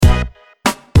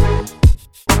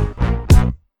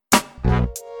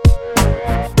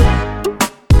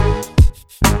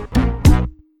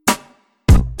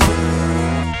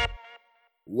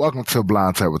Welcome to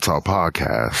Blind Table Talk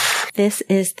Podcast. This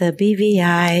is the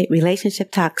BVI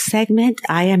Relationship Talk segment.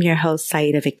 I am your host,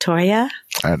 Sayyida Victoria.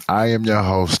 And I am your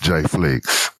host, Jay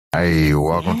Fleeks. Hey,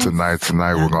 welcome tonight.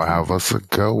 We're going to have us a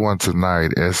good one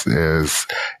tonight. This is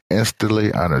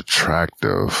Instantly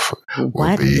Unattractive.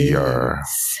 What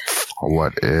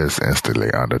is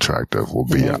Instantly Unattractive will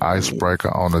be an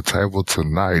icebreaker on the table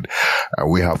tonight. And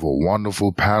we have a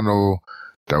wonderful panel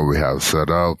that we have set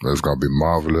up. It's going to be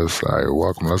marvelous. Hey,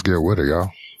 welcome. Let's get with it, y'all.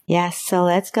 Yes, so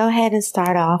let's go ahead and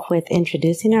start off with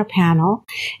introducing our panel.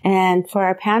 And for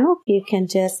our panel, you can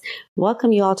just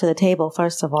welcome you all to the table,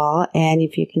 first of all. And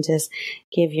if you can just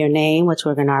give your name, which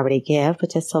we're going to already give,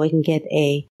 but just so we can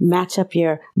match up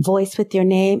your voice with your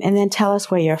name, and then tell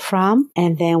us where you're from.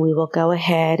 And then we will go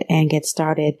ahead and get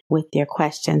started with your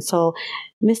question. So,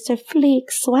 Mr.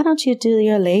 Fleeks, why don't you do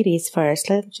your ladies first?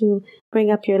 Let you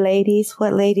bring up your ladies.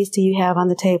 What ladies do you have on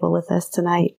the table with us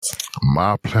tonight?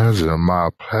 My pleasure.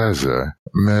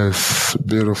 Miss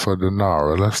Beautiful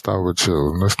Dinara, let's start with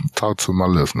you. Let's talk to my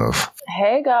listeners.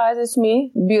 Hey guys, it's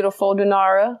me, Beautiful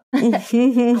Dinara.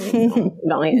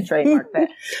 Don't need to trademark that.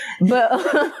 But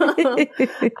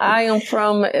I am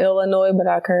from Illinois, but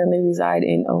I currently reside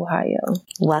in Ohio.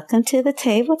 Welcome to the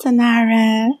table,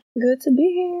 Dinara. Good to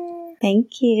be here.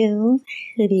 Thank you.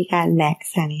 Who do you got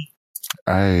next, honey?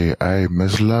 Hey,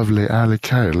 Miss Lovely Allie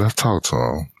K. Let's talk to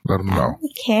him. Let him know.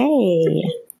 Okay.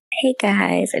 Hey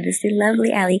guys, it is the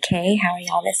lovely Allie K. How are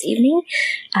y'all this evening?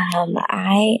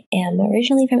 I am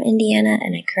originally from Indiana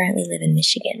and I currently live in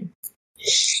Michigan.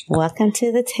 Welcome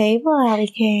to the table, Allie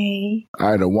K.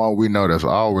 All right, the one we know that's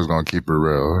always going to keep it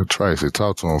real. Tracy,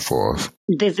 talk to him for us.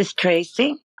 This is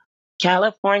Tracy.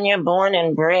 California, born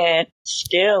and bred,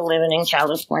 still living in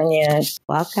California.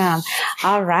 Welcome.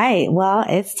 All right. Well,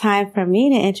 it's time for me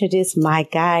to introduce my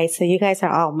guys. So you guys are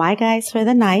all my guys for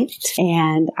the night.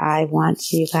 And I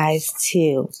want you guys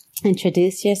to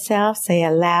introduce yourself, say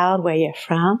aloud where you're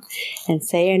from, and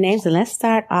say your names. And let's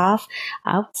start off.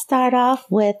 I'll start off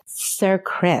with Sir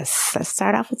Chris. Let's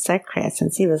start off with Sir Chris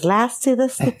since he was last to the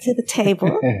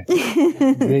table.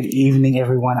 Good evening,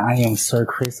 everyone. I am Sir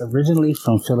Chris, originally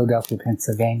from Philadelphia,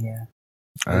 Pennsylvania.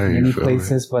 Many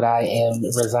places, but I am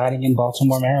residing in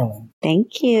Baltimore, Maryland.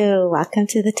 Thank you. Welcome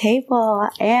to the table.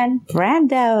 And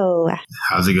Brando.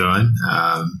 How's it going?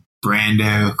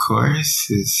 Brando, of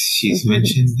course, as she's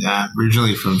mentioned,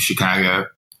 originally from Chicago,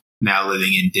 now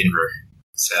living in Denver.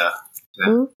 So,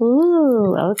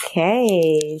 Ooh,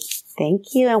 okay.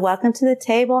 Thank you, and welcome to the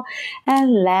table.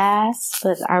 And last,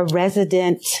 but our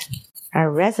resident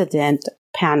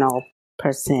panel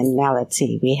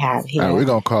personality we have here. Hey, we're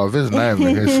going to carve his name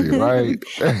in history, right?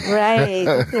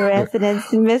 Right. Resident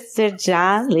Mr.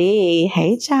 John Lee.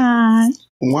 Hey, John.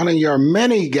 One of your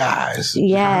many guys.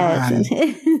 Yes.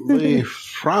 Lee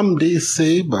from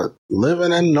D.C., but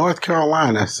living in North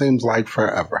Carolina seems like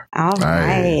forever. All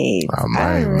right.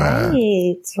 Man.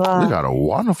 Well, we got a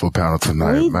wonderful panel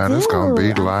tonight, man. It's going to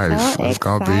be nice. It's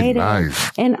going to be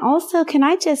nice. And also, can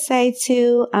I just say,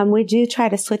 too, we do try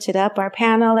to switch it up, our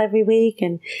panel, every week.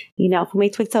 And, from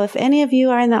week to week. So if any of you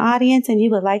are in the audience and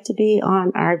you would like to be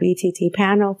on our BTT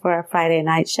panel for our Friday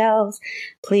night shows,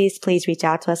 please reach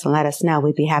out to us and let us know.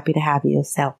 We'd be happy to have you.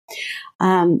 So,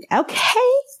 okay.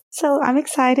 So I'm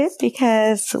excited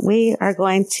because we are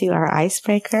going to our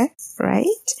icebreaker, right?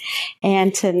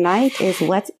 And tonight is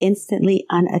what's instantly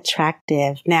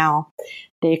unattractive. Now,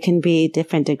 there can be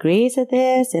different degrees of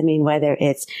this. I mean, whether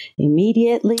it's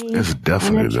immediately. There's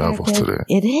definitely levels to that.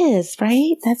 It is,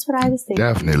 right? That's what I was thinking.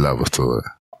 Definitely levels to it.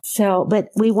 So, but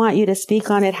we want you to speak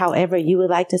on it however you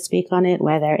would like to speak on it,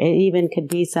 whether it even could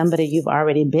be somebody you've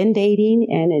already been dating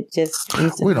and it just...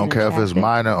 We don't care if it's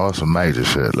minor or some major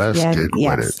shit. Let's get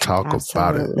with it. Talk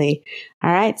about it.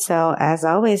 All right. So, as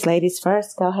always, ladies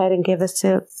first, go ahead and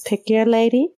pick your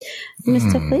lady.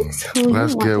 Mr. Fleeks,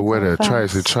 let's get with it.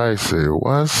 Tracy, Tracy.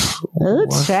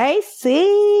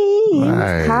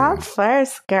 Right. Talk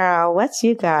first, girl. What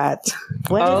you got?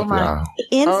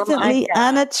 Instantly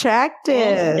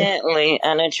unattractive. Instantly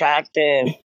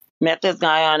unattractive. Met this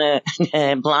guy on a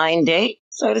blind date,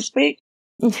 so to speak.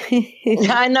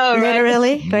 I know, right?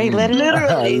 Literally? Right,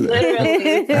 literally.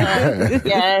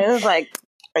 Yeah, it was like,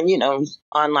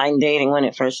 online dating when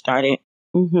it first started.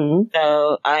 Mm-hmm.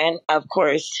 So I, of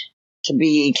course, to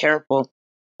be careful,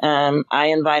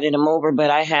 I invited him over, but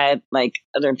I had like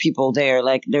other people there.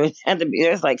 Like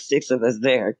there's like 6 of us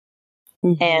there.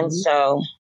 Mm-hmm. And so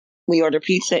we order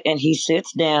pizza and he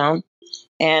sits down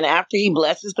And after he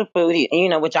blesses the food,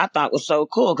 which I thought was so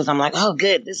cool because I'm like, oh,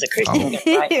 good, this is a Christian guy.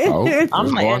 Right?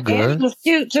 I'm like, and he was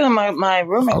cute too. My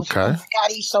roommate was like, oh my God,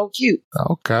 he's so cute.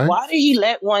 Okay. Why did he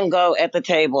let one go at the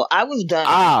table? I was done.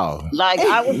 Oh. Like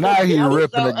I was. Now he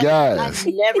ripping the gas.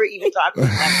 I never even talked to him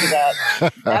after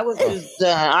that. That was just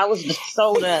done. I was just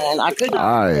so done. I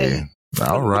couldn't.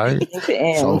 All right.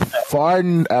 So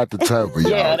farting at the table,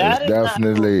 y'all, is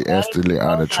definitely instantly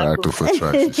unattractive for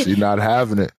Tracy. She's not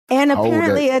having it. And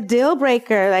apparently a deal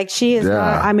breaker. Like she is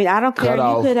not, I mean, I don't care.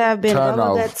 You could have been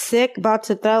that sick, about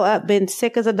to throw up, been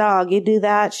sick as a dog. You do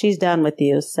that, she's done with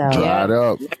you. So dried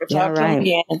up. All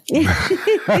right.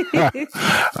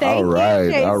 All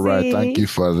right. All right. Thank you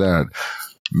for that.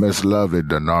 Miss Lovely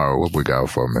Denara, what we got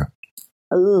for me?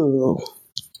 Ooh.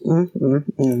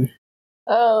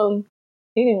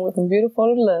 He didn't look beautiful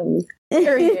and lovely.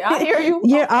 I hear you.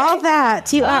 You're all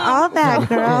that. You are all that,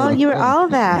 girl. You are all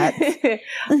that.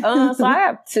 So I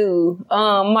have two.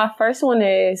 My first one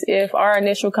is if our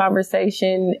initial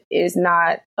conversation is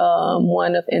not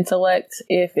one of intellect,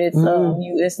 if it's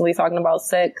you instantly talking about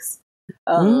sex,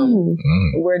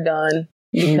 we're done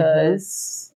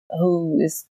because who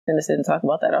is going to sit and talk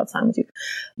about that all the time with you?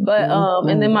 But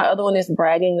and then my other one is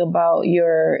bragging about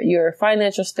your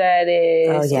financial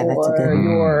status, or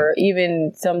your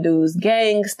even some dudes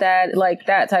gang stat, like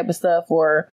that type of stuff,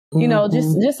 or you know,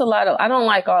 just a lot of. I don't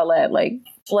like all that like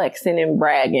flexing and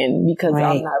bragging because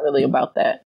I'm not really about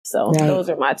that. So those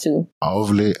are my two.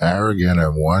 Overly arrogant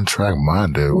and one-track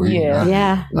minded.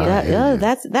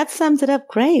 That sums it up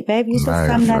great, baby. You just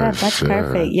summed that up. That's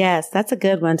perfect. Yes, that's a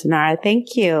good one, Tanara.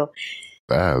 Thank you.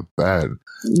 Bad.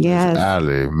 Yes.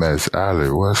 Miss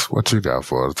Allie, what you got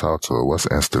for her to talk to her? What's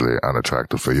instantly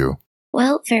unattractive for you?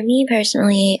 Well, for me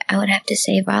personally, I would have to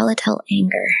say volatile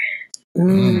anger.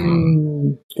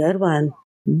 Good one.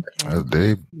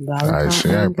 Okay. That's deep. She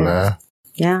ain't playing.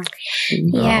 Yeah.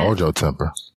 Hold your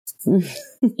temper.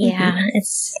 Yeah,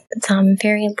 it's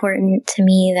very important to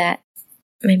me that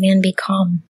my man be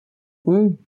calm.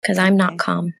 Because I'm not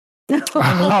calm.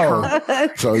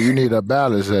 So you need a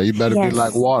balance there. You better be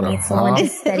like water. Need someone to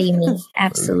steady me.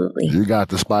 Absolutely. You got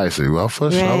the spicy. Well, for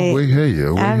sure, we hear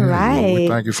you. We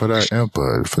thank you for that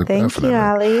input. Thank you,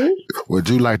 Ali. Would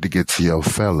you like to get to your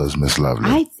fellas, Miss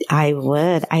Lovely? I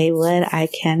would. I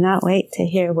cannot wait to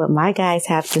hear what my guys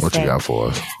have to say. What you got for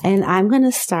us? And I'm going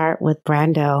to start with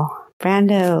Brando.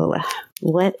 Brando,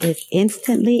 what is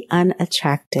instantly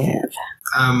unattractive?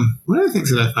 One of the things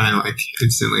that I find like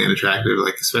instantly unattractive,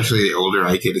 like especially the older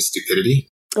I get, is stupidity.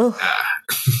 Oh,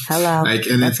 hello. Like,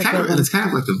 and it's kind of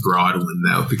like a broad one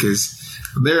though, because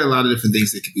there are a lot of different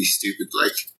things that could be stupid.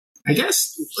 Like, I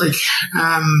guess, like,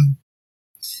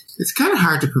 it's kind of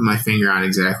hard to put my finger on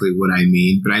exactly what I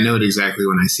mean, but I know it exactly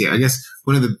when I see it. I guess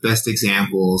one of the best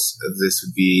examples of this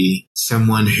would be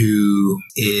someone who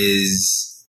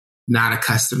is not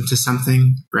accustomed to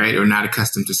something, right? Or not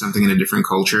accustomed to something in a different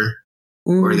culture.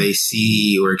 Or they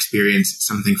see or experience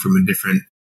something from a different,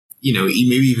 maybe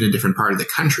even a different part of the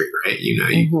country, right?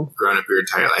 You've grown up your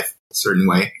entire life a certain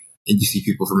way, and you see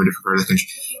people from a different part of the country.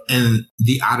 And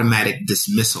the automatic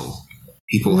dismissal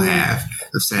people have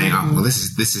of saying, oh, well, this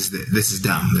is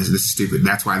dumb. This is stupid.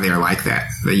 That's why they're like that.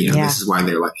 This is why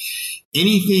they're like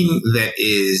anything that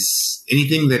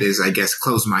is, I guess,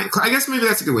 closed-minded. I guess maybe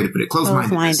that's a good way to put it.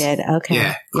 Closed-minded. Okay.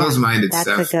 Yeah. Closed-minded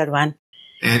stuff. That's a good one.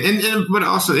 And but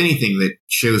also anything that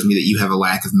shows me that you have a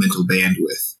lack of mental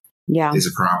bandwidth is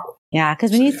a problem. Yeah,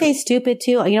 because when you say stupid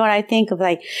too, you know what I think of,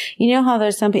 like, how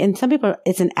there's some people,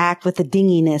 it's an act with the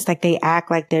dinginess, like they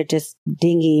act like they're just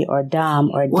dingy or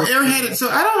dumb or airheaded. So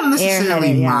I don't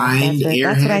necessarily mind airheads.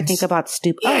 That's what I think about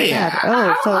stupid.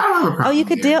 You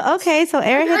could deal. Okay, so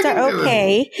airheads are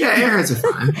okay. Yeah, airheads are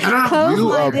fine.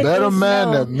 You are a better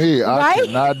man than me. I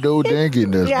cannot do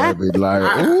dinginess, baby.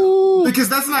 Like, ooh. Because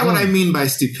that's not what I mean by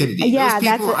stupidity. Yeah,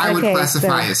 those people I would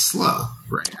classify as slow.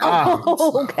 Right.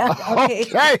 Okay.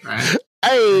 Right.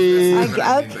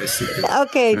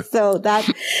 Okay, so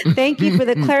thank you for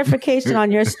the clarification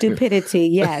on your stupidity.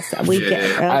 Yes, we get.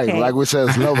 Okay. Like we said,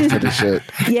 it's levels to the shit.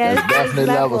 Yes, there's definitely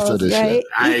levels to this shit.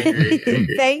 I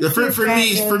agree. Thank you.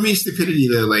 For me, stupidity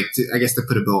though, like I guess to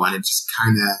put a bow on it, just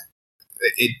kind of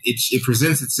it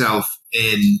presents itself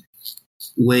in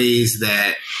ways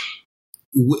that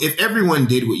if everyone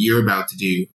did what you're about to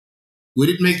do, would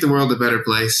it make the world a better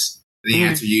place? The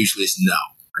answer usually is no.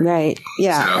 Right.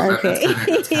 Yeah. So okay.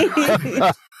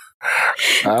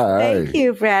 All right. Thank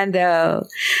you, Brando.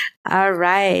 All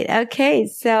right. Okay.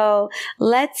 So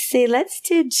let's see. Let's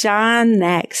do John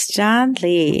next. John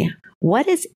Lee, what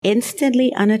is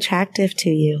instantly unattractive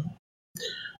to you?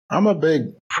 I'm a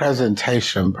big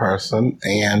presentation person,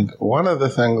 and one of the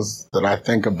things that I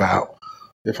think about,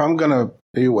 if I'm going to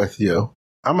be with you,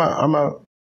 I'm a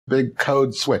big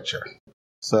code switcher.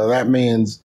 So that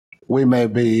means we may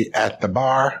be at the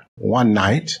bar one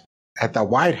night, at the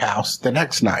White House the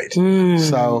next night.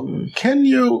 So can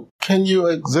you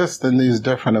exist in these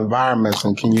different environments,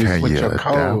 and can you switch your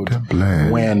code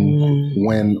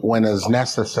when is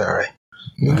necessary?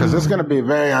 Because it's going to be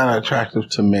very unattractive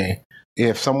to me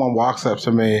if someone walks up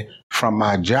to me from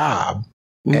my job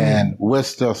and we're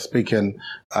still speaking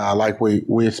like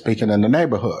we're speaking in the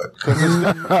neighborhood.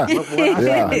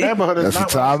 The neighborhood is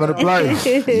that's the time and the place.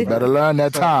 You better learn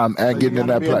that time and get in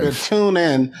that place. Tune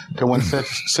in to when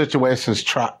situations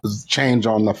change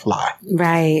on the fly.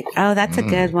 Right. Oh, that's a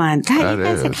good one. God, you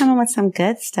guys are coming with some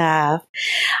good stuff.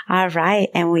 All right.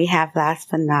 And we have last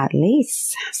but not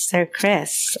least, Sir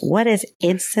Chris. What is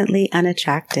instantly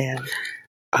unattractive?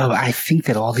 Oh, I think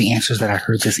that all the answers that I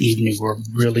heard this evening were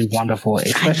really wonderful,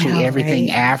 especially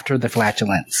everything after the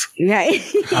flatulence. Right.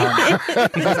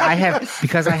 Because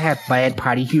I have bad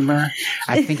potty humor,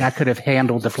 I think I could have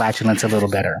handled the flatulence a little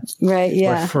better. Right,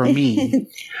 yeah. But for me,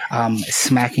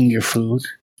 smacking your food.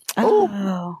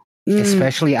 Oh.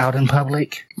 Especially out in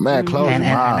public. Man, close and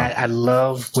I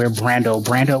love where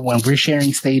Brando, when we're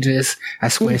sharing stages, I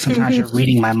swear sometimes you're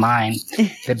reading my mind.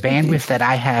 The bandwidth that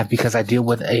I have, because I deal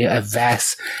with a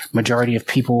vast majority of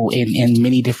people in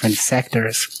many different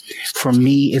sectors, for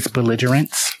me, it's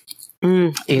belligerence.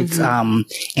 It's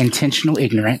intentional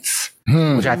ignorance,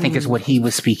 which I think is what he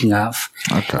was speaking of.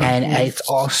 Okay. And it's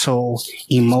also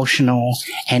emotional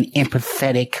and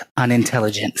empathetic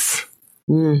unintelligence.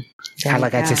 I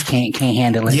just can't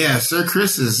handle it. Yeah, Sir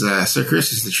Chris is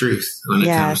the truth when it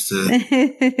comes to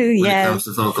it comes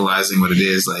to vocalizing what it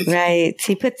is like. Right,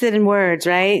 he puts it in words.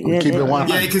 Right, keep it one.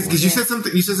 Yeah, because you said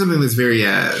something. You said something that's very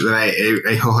that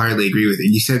I wholeheartedly agree with.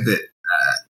 And you said that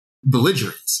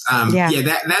belligerence.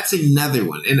 That's another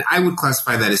one, and I would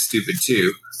classify that as stupid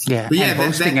too. Yeah, but and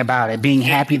boasting about it, being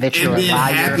happy that you're a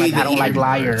liar. Like, I don't like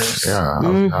liars. Yeah,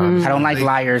 I don't like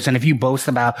liars. And if you boast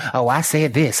about, oh, I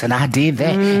said this and I did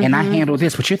that and I handled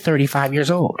this, but you're 35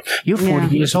 years old. You're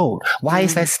 40 years old. Why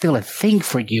is that still a thing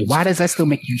for you? Why does that still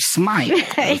make you smile?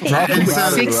 Talking 60,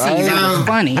 that was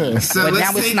funny, but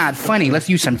now it's not funny. Let's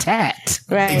use some tact.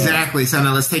 Right. Exactly. So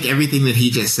now let's take everything that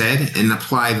he just said and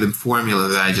apply the formula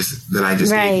that I just gave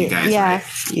you guys. Right?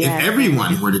 If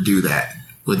everyone were to do that,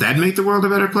 would that make the world a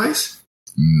better place?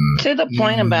 To the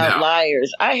point about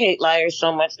liars, I hate liars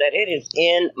so much that it is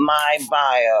in my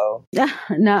bio.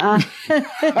 Nuh-uh.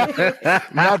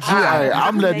 Now, G,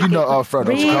 I'm letting you know upfront.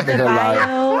 Read the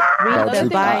bio. Read the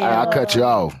bio. I'll cut you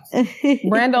off.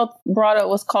 Brando brought up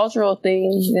was cultural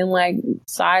things and like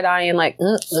side eyeing, like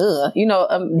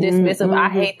dismissive. I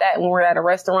hate that when we're at a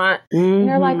restaurant and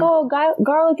they're like, "Oh,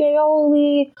 garlic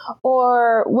aioli,"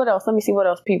 or what else? Let me see what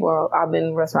else people I've been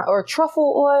in restaurant or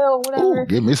truffle oil, whatever. Ooh,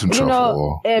 give me some truffle oil.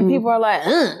 And people are like,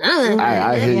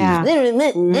 I hear you.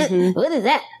 What is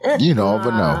that? You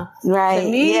never know. Right. To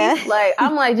me, like,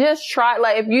 I'm like, just try.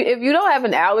 Like, if you don't have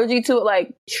an allergy to it,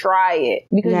 like, try it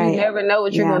because you never know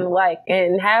what you're going to like.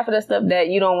 And half of the stuff that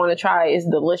you don't want to try is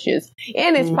delicious.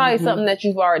 And it's probably something that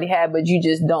you've already had, but you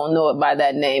just don't know it by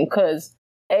that name because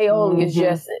aioli is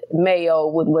just mayo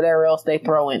with whatever else they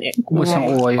throw in it. With some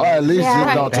oil. Or at least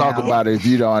just don't talk about it if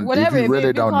you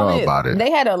really don't know about it. They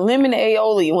had a lemon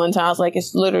aioli one time. It's like,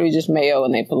 it's literally just mayo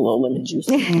and they put a little lemon juice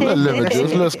in it. A little lemon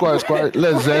juice, a little squirt, a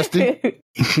little zesty.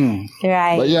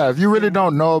 Right. But yeah, if you really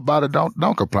don't know about it,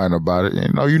 don't complain about it.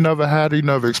 You know, you never had it, you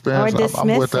never experienced it.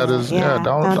 I'm with that.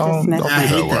 Don't be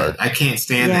that word. I can't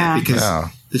stand that because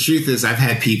the truth is I've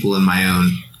had people in my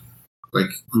own, like,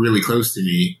 really close to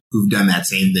me who've done that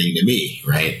same thing to me,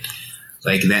 right?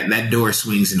 Like that door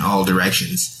swings in all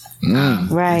directions.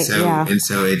 Right. And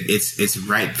so it's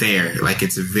right there. Like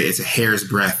it's a hair's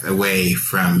breadth away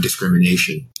from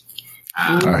discrimination.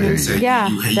 So you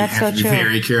have to be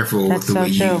very careful with the way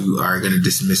you are going to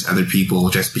dismiss other people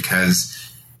just because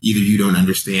either you don't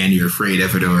understand, you're afraid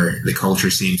of it, or the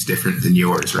culture seems different than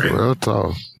yours, right? Real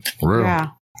talk.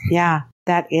 Real. Yeah.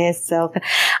 That is so good.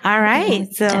 All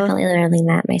right. So definitely learning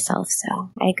that myself. So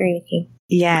I agree with you.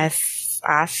 Yes.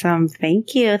 Awesome.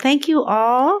 Thank you. Thank you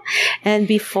all. And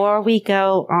before we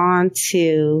go on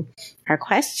to our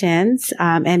questions,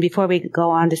 and before we go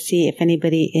on to see if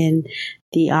anybody in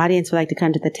the audience would like to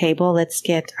come to the table, let's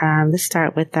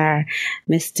start with our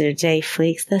Mr. J.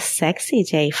 Fleeks, the sexy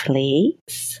J.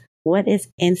 Fleeks. What is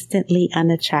instantly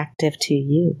unattractive to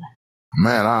you?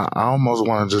 Man, I almost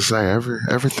want to just say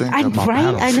everything that my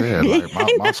panel said.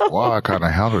 Like my squad kind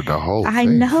of handled the whole thing for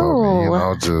me. You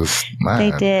know, just man,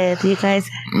 they did. You guys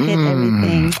hit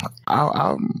everything.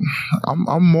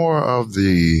 I'm more of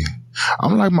the.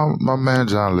 I'm like my man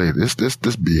John Lee.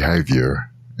 This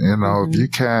behavior. You know, if you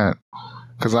can't.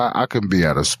 Because I can be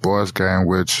at a sports game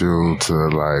with you to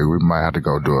like, we might have to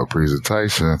go do a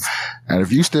presentation. And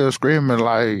if you still screaming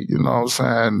like, you know what I'm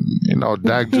saying, you know,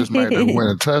 Dak just made the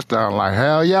winning touchdown, like,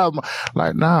 hell yeah.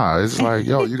 Like, nah, it's like,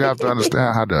 yo, you have to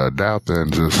understand how to adapt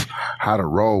and just how to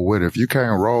roll with it. If you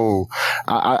can't roll,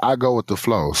 I go with the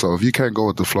flow. So if you can't go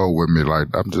with the flow with me, like,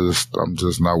 I'm just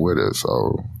not with it.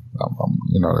 So,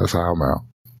 you know, that's how I'm out.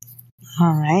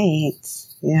 All right.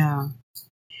 Yeah.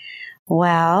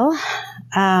 Well,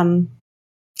 I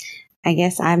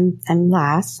guess I'm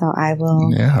last, so I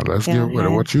will. Yeah, let's get with it.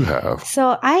 What you have?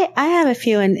 So I have a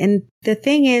few, and the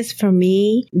thing is, for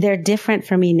me, they're different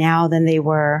for me now than they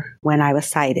were when I was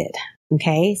sighted.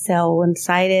 Okay, so when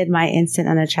sighted, my instant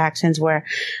unattractions were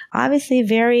obviously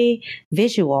very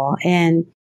visual, and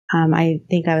I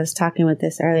think I was talking with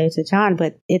this earlier to John,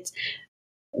 but it's.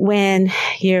 When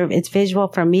it's visual,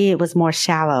 for me, it was more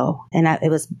shallow, and it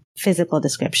was physical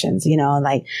descriptions, you know,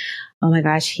 like, oh my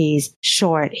gosh, he's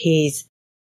short, he's,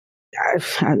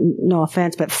 no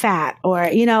offense, but fat, or,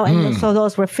 you know, and so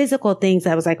those were physical things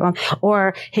that was like,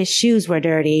 or his shoes were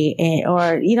dirty,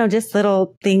 or, you know, just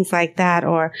little things like that,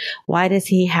 or why does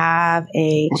he have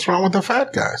What's wrong with the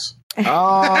fat guys?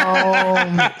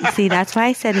 See, that's why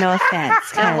I said no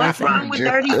offense. What's wrong with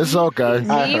dirty? It's okay.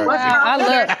 I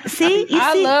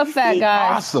love fat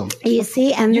guys. Awesome. You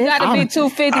see, and you got to be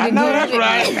 250 to get it.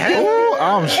 Right. Ooh,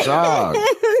 I'm shocked.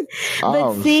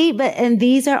 And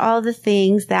these are all the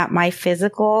things that my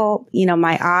physical, you know,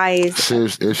 my eyes.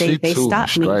 If she too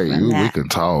straight, we can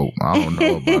talk. I don't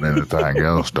know about anything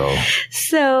else though.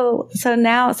 So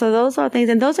those are things,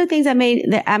 and those are things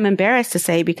that I'm embarrassed to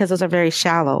say because those are very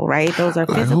shallow, right? Those are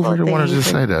physical who really things. wanted to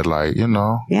say that? Like, you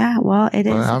know. Yeah, well, it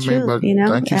is the truth, you know.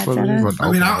 Thank you for leaving.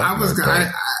 I mean, I was going.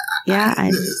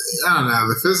 I don't know.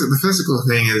 The physical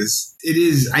thing is.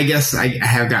 I guess I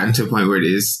have gotten to a point where it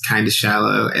is kind of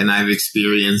shallow, and I've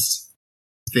experienced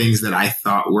things that I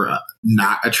thought were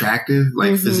not attractive,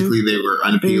 like physically they were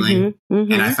unappealing,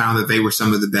 and I found that they were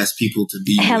some of the best people to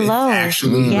be with,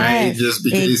 actually, right? Just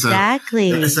because,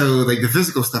 exactly. So like the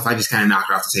physical stuff, I just kind of knocked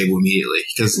it off the table immediately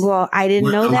because I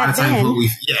didn't know that then.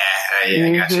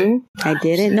 I got you. I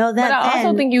didn't know that. But I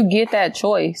also think you get that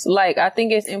choice. Like, I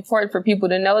think it's important for people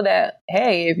to know that,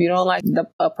 hey, if you don't like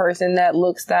a person that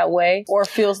looks that way or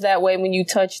feels that way when you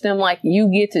touch them, like, you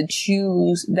get to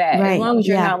choose that. Right. As long as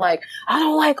you're not like, I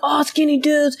don't like all skinny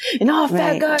dudes and all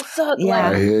fat guys suck. Yeah.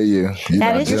 Like, I hear you.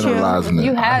 That is true.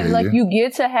 You have, like, you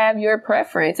get to have your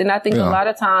preference. And I think a lot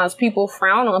of times people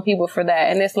frown on people for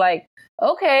that. And it's like,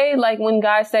 okay, like when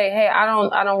guys say, hey, I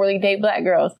don't really date black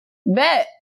girls. Bet.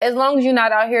 As long as you're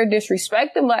not out here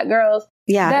disrespecting black girls,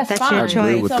 that's fine. Your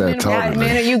choice.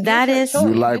 That is,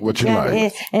 you like what you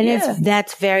like.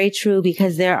 That's very true,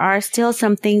 because there are still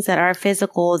some things that are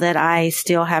physical that I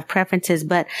still have preferences,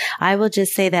 but I will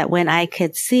just say that when I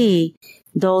could see,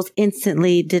 those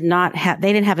instantly they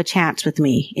didn't have a chance with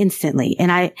me instantly. And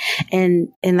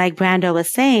like Brando was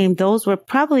saying, those were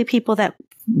probably people that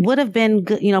would have been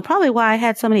good, you know, probably why I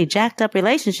had so many jacked up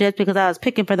relationships, because I was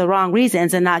picking for the wrong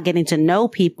reasons and not getting to know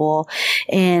people,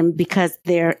 and because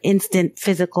their instant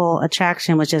physical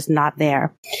attraction was just not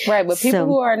there. Right. But people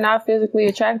who are not physically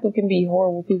attractive can be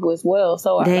horrible people as well.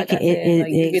 So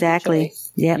exactly.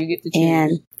 Yeah. You get to choose.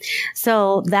 And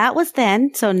so that was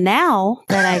then. So now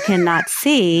that I cannot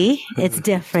see, it's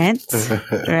different,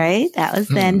 right? That was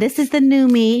then. This is the new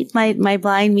me. My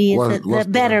blind me is the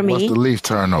better me. What's the leaf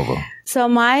turnover? So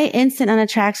my instant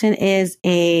unattraction is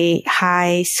a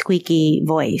high, squeaky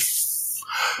voice.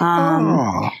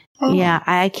 Yeah,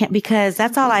 I can't, because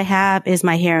that's all I have is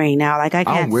my hearing now. Like, I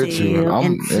can't see you.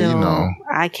 You know.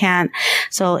 I can't.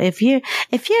 So if you're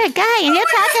a guy and you're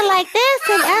talking like this,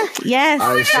 and yes.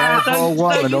 I sound for a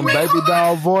woman. Them baby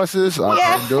doll voices, I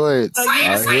can't do it.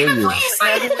 I hear you.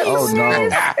 Oh, no.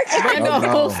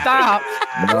 No, stop.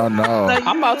 No.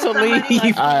 I'm about to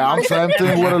leave. I'm same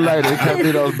thing with a lady. It can't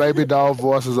be those baby doll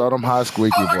voices or them high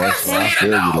squeaky voices. I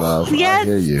feel you, love. Yes. I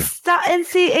hear you. Stop and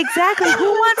see exactly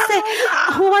who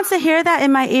wants to hear that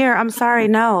in my ear. I'm sorry.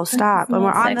 No, stop. And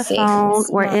we're on the phone.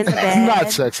 We're in bed. It's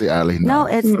not sexy, Allie. No,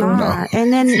 it's not. No.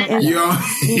 And then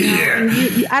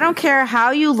I don't care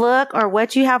how you look or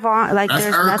what you have on. Like, that's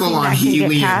there's Urkel nothing on that can get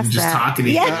helium past just that. talking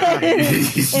to you.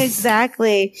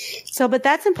 Exactly. So, but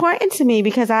that's important to me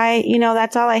because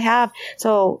that's all I have.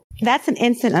 So That's an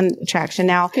instant attraction.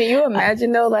 Now, can you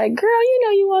imagine though? Like, girl,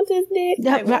 you want this dick?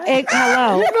 Like,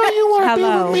 hello, you want to be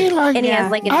with me? Like, and he has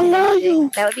like, I love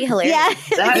you. That would be hilarious. Yeah.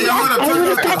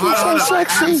 Hold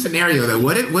on. Scenario though.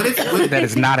 What if that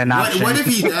is not an option? What if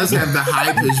he does have the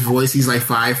high pitched voice? He's like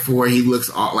 5'4". He looks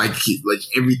all like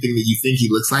everything that you think he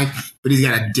looks like, but he's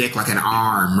got a dick like an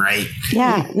arm, right?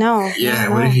 Yeah. No. Yeah.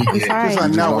 No, What if he I'm did? sorry.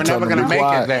 Like, no, we're never going to make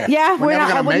it there. Yeah, we're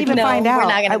not. I wouldn't even find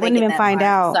out. I wouldn't even find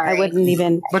out. I wouldn't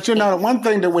even. But one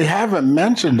thing that we haven't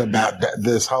mentioned about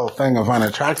this whole thing of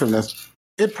unattractiveness,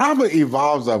 it probably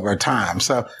evolves over time.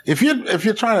 So if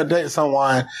you're trying to date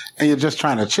someone and you're just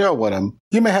trying to chill with them,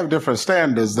 you may have different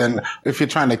standards than if you're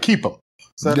trying to keep them.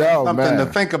 So that's something to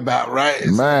think about, right?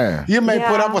 Man. You may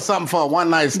put up with something for a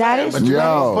one night stand, but you may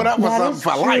put up with something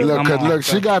for life. Look,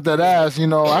 she got that ass,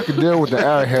 I can deal with the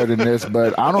airheadedness,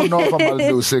 but I don't know if I'm going to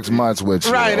do 6 months with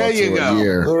you. Right, there you go. A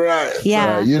year. Right.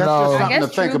 Yeah. So, I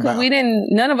guess true, because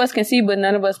none of us can see, but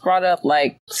none of us brought up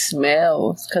like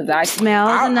smells. Because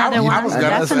smells another one.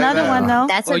 That's another one though.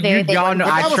 That's a very big one.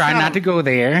 I try not to go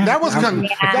there. That was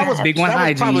big one.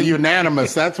 That was probably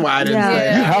unanimous. That's why I didn't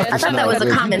say. I thought that was a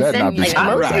common sense.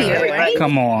 Right?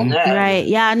 Come on. Right.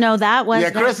 Yeah, no, that was.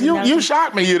 Yeah, Chris, you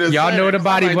shot me. Y'all know the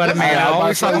body butter, man. I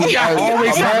always talk about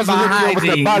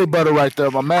the body butter right there.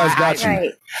 My man's got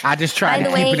you. I just tried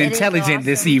to keep it intelligent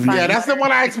this evening. Yeah, that's the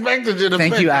one I expected you to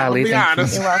Thank you, Ali. Be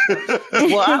honest. Well,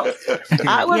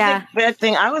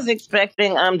 I was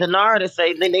expecting Denara to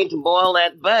say they need to boil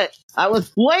that butt. I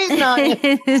was waiting on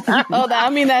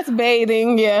you. That's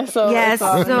bathing. Yeah. So yes.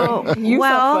 So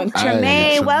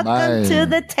Tremaine, welcome to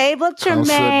the table, Tremaine. Come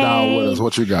sit down with us.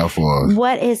 What you got for us?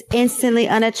 What is instantly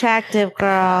unattractive,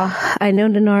 girl? I know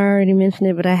Denara already mentioned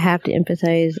it, but I have to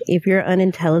emphasize: if you're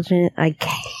unintelligent, I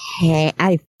can't.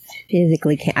 I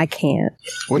physically can't. I can't.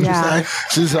 What'd you say?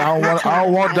 She said, I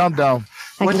don't want dumb.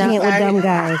 I can't with dumb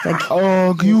guys.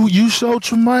 Oh, you so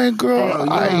Tremaine, girl.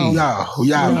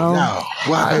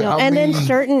 And then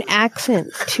certain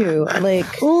accents too.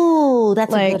 Like, ooh,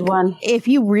 that's a good one. If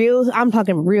you I'm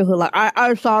talking real hood. Like,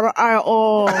 I thought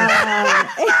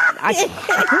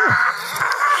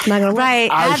Right,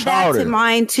 add that to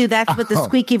mine too. That's with the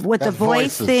squeaky, with the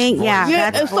voice thing.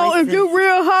 Yeah. And so if you're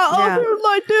real hot up here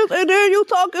like this, and then you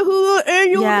talking hood,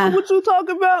 and you know what you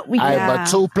talking about. But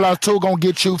 2 + 2 gonna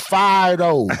get you fired,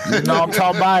 though. You know what I'm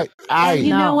talking about?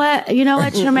 You know what,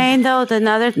 Tremaine, though,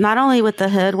 not only with the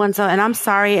hood ones, though, and I'm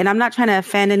sorry, and I'm not trying to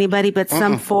offend anybody, but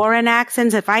some foreign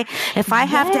accents, if I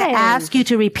have to ask you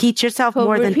to repeat yourself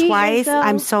more than twice,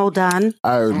 I'm so done.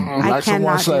 Like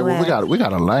someone say, we got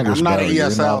a language. I'm not an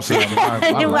ESL.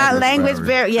 Language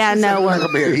barrier. Yeah, no. I'm going to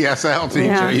be an ESL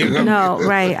teacher. No,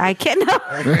 right. I can't.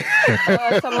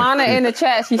 Talana in the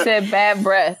chat, she said bad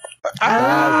breath. Okay,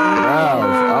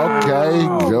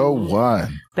 go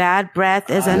one. Bad breath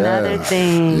is another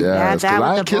thing. Yeah,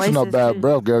 I ain't kissing no bad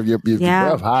breath, girl. Your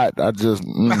breath hot. I just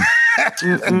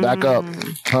back up.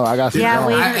 Oh, I got some. I'm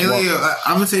gonna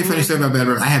tell you a funny story about bad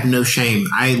breath. I have no shame.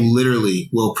 I literally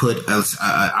will put. I'll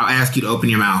ask you to open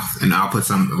your mouth, and I'll put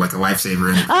some like a lifesaver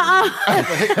in it.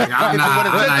 I'm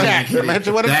not kidding.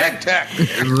 Imagine what a Tic Tac.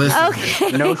 Listen,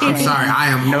 okay. No shame. I'm sorry. I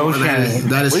am no shame.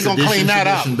 That is. We're gonna clean that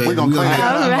up. We're gonna clean that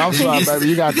up. I'm sorry, baby.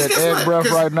 You got that egg breath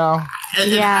right now.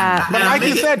 But like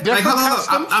you said, different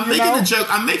customs. I'm making a joke.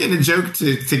 I'm making a joke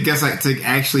to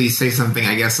actually say something.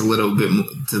 I guess a little bit more,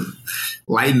 to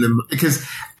lighten them, because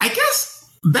I guess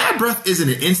bad breath isn't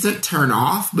an instant turn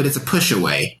off, but it's a push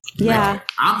away. Yeah. Like,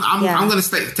 I'm going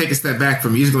to take a step back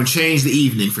from you. It's going to change the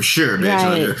evening for sure, bitch.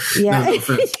 Right. Yeah. No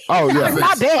offense. Oh, yeah.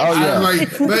 But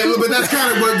that's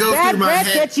kind of what goes through my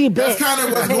head. That's kind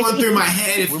of what's going through my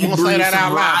head if you breathe that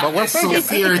out loud. But what's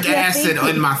sulfuric acid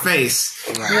in my face?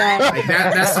 Right. Like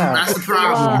that's the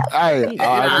problem. And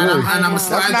I'm gonna That's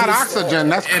slide not you oxygen.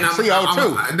 That's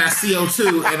CO2. That's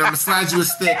CO2, and I'm gonna slide you a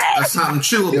stick of something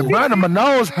chewable. You're burning my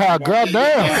nose hair, girl.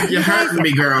 Damn. You're hurting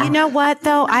me, girl. You know what,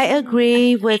 though? I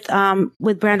agree with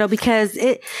Brando, because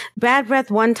bad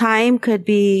breath one time could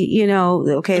be,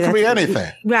 okay. It could be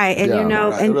anything. Right. And and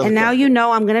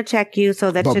now I'm going to check you,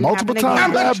 so that shouldn't happen again.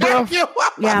 I'm going to check you.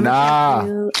 Yeah, I'm nah,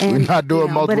 we're not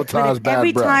doing multiple times bad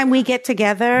every breath. time we get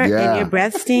together and your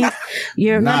breath stinks,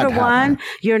 you're number one,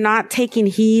 you're not taking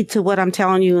heed to what I'm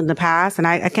telling you in the past. And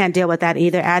I can't deal with that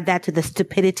either. Add that to the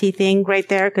stupidity thing right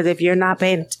there. Because if you're not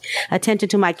paying attention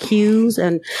to my cues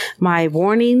and my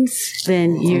warnings,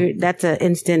 then that's an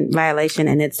instant violation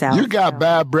in itself. You got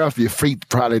bad breath, your feet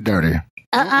probably dirty.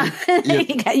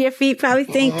 You got your feet probably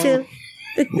stink too.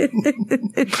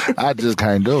 I just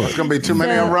can't do it. It's going to be too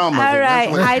many aromas. All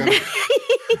right.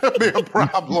 be a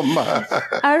problem.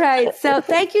 All right. So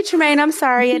thank you, Tremaine. I'm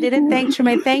sorry I didn't thank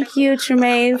Tremaine. Thank you,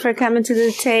 Tremaine, for coming to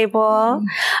the table.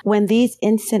 When these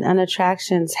instant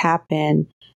unattractions happen,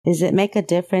 does it make a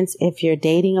difference if you're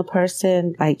dating a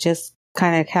person, like just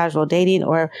kind of casual dating,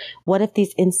 or what if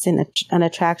these instant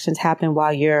unattractions happen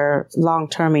while you're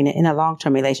in a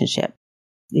long-term relationship?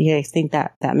 Do you guys think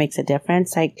that makes a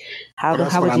difference? Like how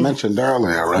That's how what would I you mentioned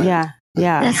earlier, right? Yeah.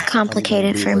 That's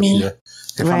complicated for me.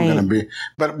 If I'm going to be,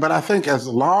 but I think as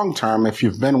long term, if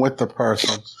you've been with the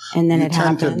person, and then you it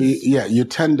tend happens. you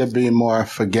tend to be more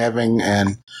forgiving,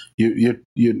 and you.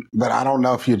 But I don't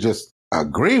know if you just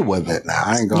agree with it. Now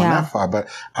I ain't going that far, but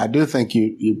I do think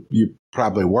you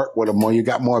probably work with them more. You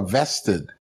got more vested,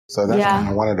 so that's kind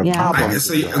of one of the problems.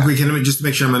 So, okay, can I just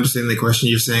make sure I'm understanding the question?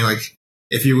 You're saying like,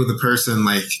 if you're with a person,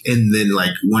 like, and then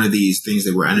like one of these things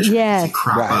that were unattractive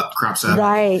crops up,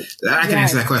 right? I can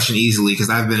answer that question easily because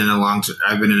I've been in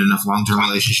enough long-term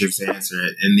relationships to answer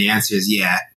it, and the answer is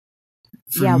yeah.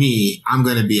 For me, I'm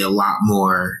going to be a lot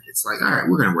more. It's like, all right,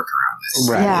 we're going to work around this.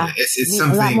 Right. Yeah. It's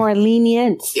something a lot more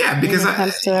lenient. Yeah, because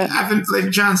I've been, like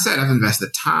John said, I've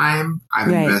invested time, I've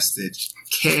invested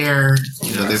care.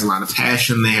 There's a lot of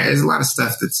passion there. There's a lot of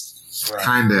stuff that's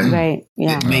kind of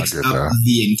it makes up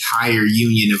the entire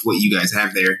union of what you guys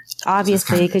have there.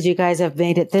 Obviously, because you guys have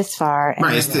made it this far.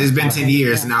 Right. It's been 10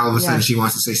 years, and now all of a sudden she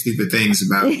wants to say stupid things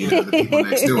about the people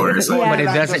next door. So, but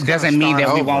it doesn't mean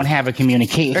that we won't have a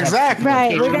communication. Exactly.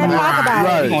 Right. We're going to talk about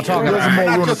it. We're going to talk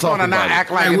about it. We're just going to not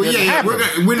act like it didn't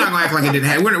happen. We're not going to act like it didn't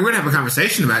happen. We're going to have a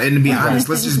conversation about it. And to be honest,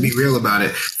 let's just be real about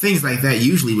it. Things like that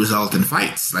usually result in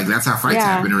fights. Like, that's how fights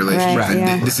happen in relationships.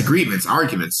 And disagreements,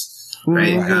 arguments.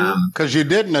 Right, because you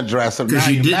didn't address it. Because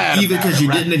you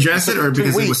didn't address it, or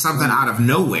because it was something out of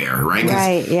nowhere, right?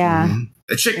 Right, yeah.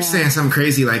 A chick saying something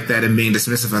crazy like that and being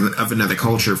dismissive of another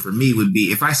culture for me would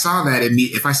be, if I saw that in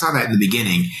the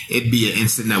beginning, it'd be an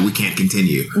instant no, we can't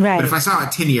continue. Right. But if I saw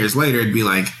it 10 years later, it'd be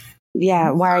like,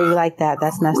 yeah, why are you like that?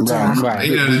 That's messed up. Right.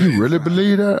 Do you really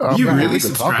believe that? You really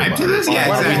subscribe to this? Yeah,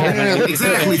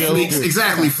 exactly.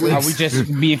 Exactly, Fleeks. Are we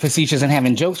just being facetious and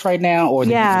having jokes right now, or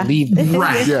do we believe?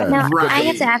 Right. Yeah. Now, I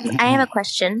have a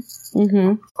question.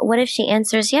 Mm-hmm. What if she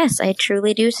answers yes? I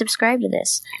truly do subscribe to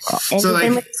this, and you've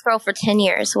been with this girl for 10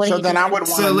 years. What do you then do? I would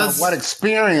want to know what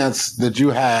experience did you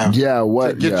have? To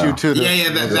get you to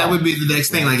the that would be the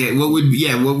next thing. Like,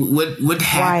 what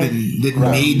happened that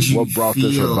made you? What brought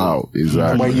this about?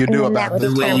 Exactly. What you do and about that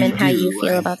would determine how you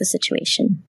feel about the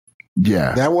situation.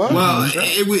 Yeah, that was. Well,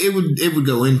 it would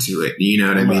go into it. You know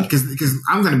what I mean? Because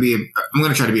I'm going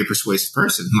to try to be a persuasive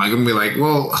person. Like, I'm going to be like,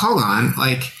 well, hold on,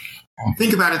 like,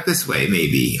 think about it this way,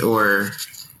 maybe, or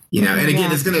and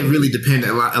again, it's going to really depend.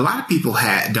 A lot of people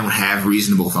don't have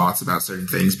reasonable thoughts about certain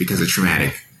things because of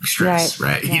traumatic stress,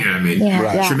 right? Yeah. You know what I mean?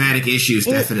 Yeah. Yeah. Traumatic issues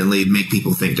definitely make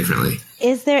people think differently.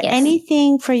 Is there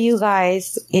anything for you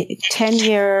guys, 10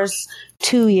 years,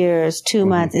 2 years, 2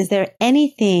 months, is there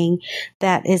anything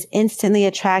that is instantly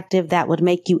attractive that would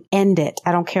make you end it?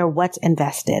 I don't care what's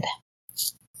invested.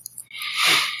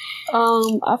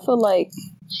 I feel like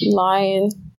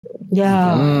lying.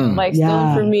 Yeah. Like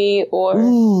stealing for me, or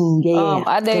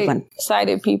I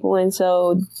cited people, and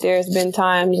so there's been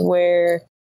times where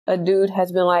a dude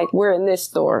has been like, we're in this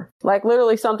store, like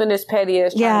literally something as petty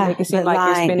as trying to make it seem like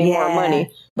you're spending more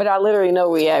money, but I literally know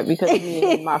where we at because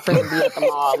me and my friend be at the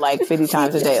mall like 50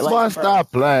 times a day. Like,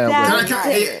 stop playing with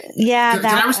Can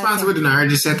I respond to what Denara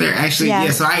just said there? Actually,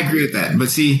 so I agree with that. But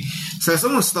see, so if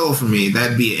someone stole from me,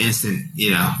 that'd be an instant,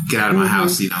 get out of my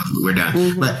house, we're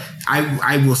done. But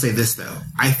I will say this, though.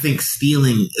 I think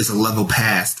stealing is a level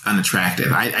past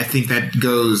unattractive. I think that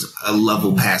goes a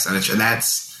level past unattractive.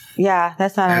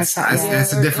 That's not unattractive.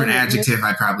 That's a different adjective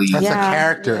I'd probably use. That's a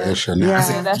character issue now. That's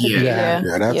a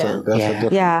different.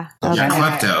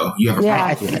 Klepto. You have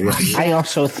a problem. I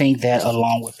also think that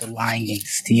along with the lying and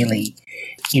stealing,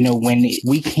 when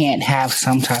we can't have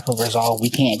some type of resolve, we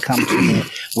can't come to it.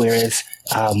 Whereas,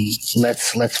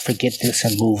 let's forget this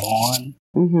and move on.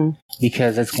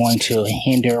 Because it's going to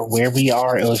hinder where we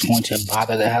are. It was going to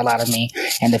bother the hell out of me.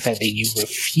 And the fact that you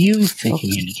refuse to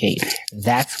communicate,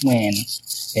 that's when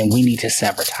then we need to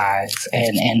sever ties.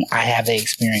 And I have the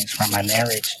experience from my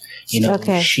marriage. She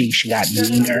got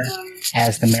meaner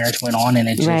as the marriage went on, and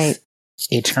it just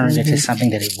it turned into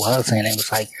something that it wasn't. It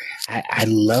was like, I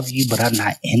love you, but I'm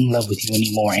not in love with you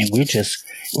anymore, and we're just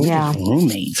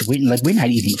roommates. We're not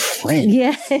even friends.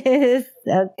 Yes.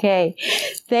 Okay.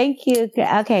 Thank you.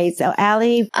 Okay. So,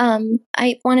 Allie,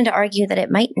 I wanted to argue that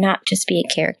it might not just be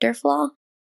a character flaw.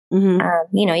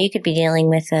 You could be dealing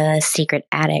with a secret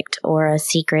addict or a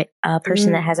secret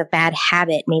person that has a bad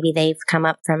habit. Maybe they've come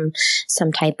up from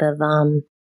some type of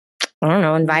I don't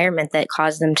know, environment that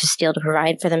caused them to steal to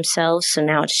provide for themselves. So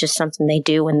now it's just something they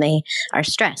do when they are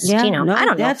stressed. Yeah, you know, no, I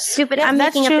don't know. that's Stupid. Yeah, I'm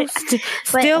that's making true. up it.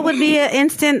 Still would be an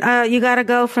instant. You got to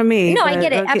go for me. No, but, I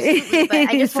get it. okay. Absolutely. But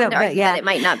I just So, wanted to but argue yeah. that it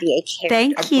might not be a character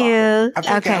Thank flaw. you. I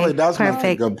think Allie does make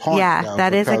a good point. Yeah, though,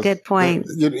 that is a because good point.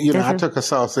 You know, I took a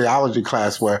sociology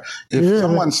class where if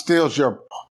someone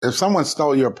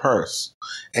stole your purse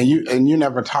and you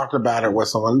never talked about it with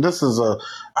someone, this is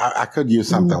I could use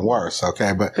something worse,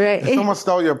 okay? But if someone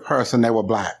stole your purse and they were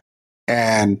black,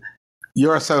 and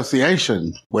your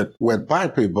association with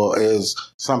black people is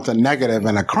something negative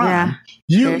and a crime,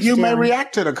 you may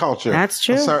react to the culture a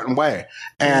certain way.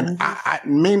 And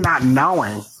me not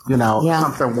knowing,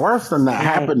 something worse than that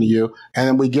happened to you, and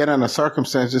then we get in a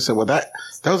circumstance and say, well,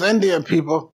 those Indian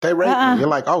people, they raped me. You're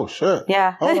like, oh, shit.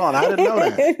 Yeah. Hold on, I didn't know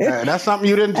that. That's something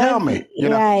you didn't tell me.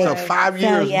 So 5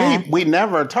 years deep, we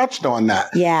never touched on that.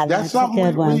 Yeah, that's something a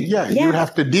good one. You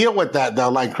have to deal with that, though.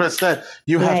 Like Chris said,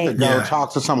 you have to go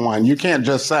talk to someone. You can't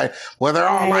just say, well, they're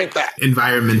all like that.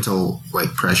 Environmental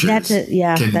pressures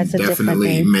can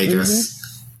definitely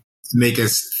make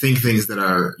us think things that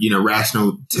are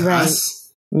rational to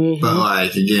us.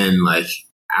 But again,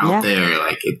 out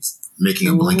there, it's making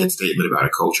a blanket statement about a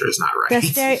culture is not right.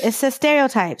 It's the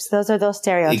stereotypes. Those are those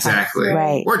stereotypes. Exactly.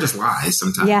 Right. Or just lies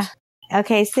sometimes. Yeah.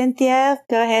 Okay, Cynthia.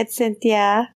 Go ahead,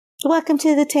 Cynthia. Welcome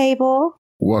to the table.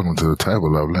 Welcome to the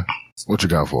table, lovely. What you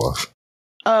got for us?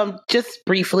 Just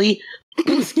briefly.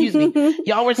 Excuse me.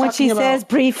 Y'all were talking when she says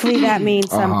briefly, that means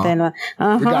something.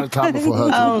 We got a topic for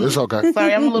her too. It's okay.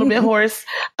 Sorry, I'm a little bit hoarse.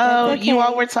 Okay. You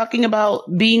all were talking about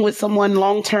being with someone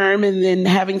long term and then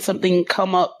having something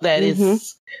come up that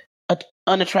is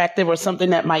unattractive or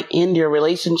something that might end your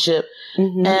relationship.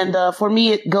 And for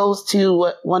me, it goes to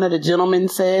what one of the gentlemen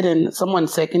said, and someone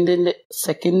seconded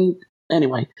it.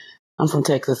 Anyway, I'm from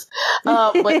Texas.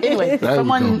 But anyway,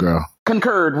 someone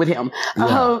concurred with him.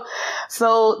 Yeah.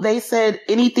 So they said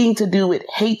anything to do with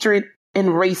hatred and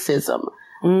racism.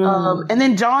 And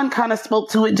then John kind of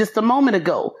spoke to it just a moment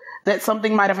ago, that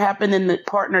something might have happened in the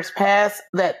partner's past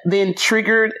that then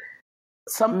triggered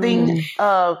something.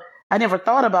 I never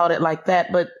thought about it like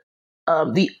that, but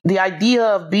the idea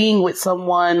of being with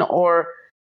someone or,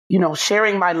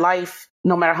 sharing my life,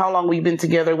 no matter how long we've been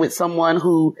together, with someone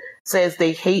who says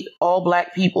they hate all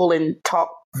black people and talk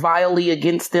vilely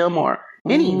against them or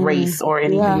any race or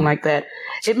anything like that,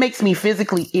 it makes me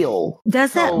physically ill.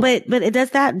 Does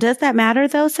that matter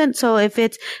though? So if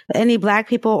it's any black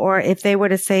people or if they were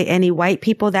to say any white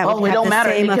people, that would have the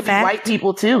same effect? It could be white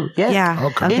people too. Yes. Yeah.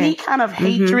 Okay. Any kind of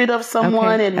hatred of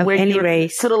someone and where you're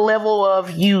race. To the level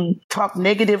of you talk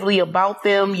negatively about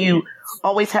them, you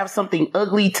always have something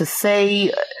ugly to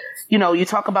say. You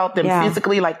talk about them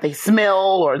physically, like they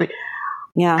smell or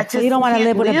so you don't want to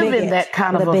live with a bigot. In that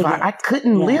kind of I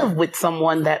couldn't live with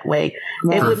someone that way.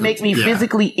 It would make me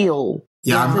physically ill.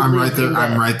 Yeah, I'm right there.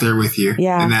 I'm right there with you.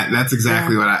 Yeah, and that's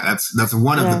exactly what that's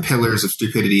one of the pillars of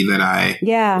stupidity that I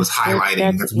was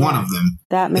highlighting. That's one of them.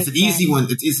 That makes it's an easy one.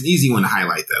 It's an easy one to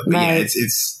highlight though. But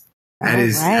that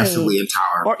is absolutely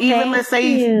intolerable. Or even let's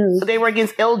say they were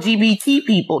against LGBT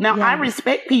people. Now I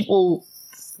respect people.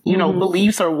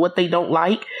 Beliefs or what they don't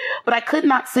like. But I could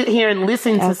not sit here and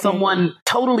listen to someone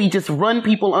totally just run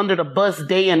people under the bus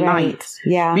day and night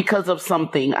because of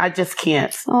something. I just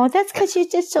can't. Oh, that's because you're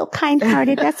just so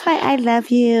kind-hearted. That's why I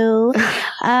love you.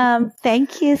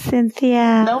 Thank you,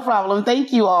 Cynthia. No problem.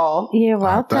 Thank you all. You're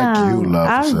welcome. Thank you,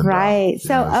 love. All right. Yes.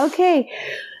 So, okay.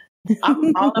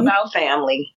 I'm all about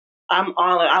family.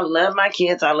 I love my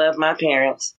kids. I love my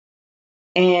parents.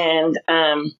 And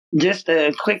just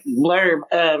a quick blurb,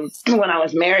 when I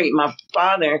was married, my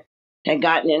father had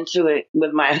gotten into it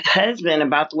with my husband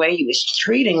about the way he was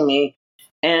treating me.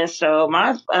 And so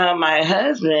my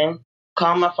husband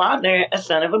called my father a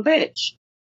son of a bitch.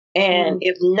 And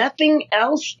if nothing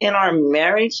else in our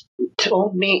marriage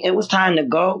told me it was time to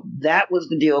go, that was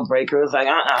the deal breaker. It was like,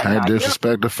 can't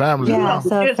disrespect the family. Yeah,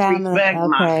 so disrespect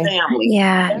my family.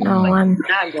 Yeah, no, I'm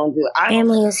not going to do it.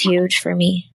 Family is huge for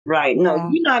me. Right. No,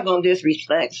 you're not going to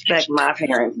disrespect my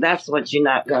parents. That's what you're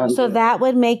not going to do. So that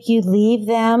would make you leave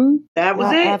them? That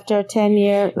was it. After 10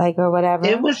 years, or whatever?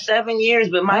 It was 7 years,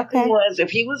 but my thing was,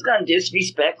 if he was going to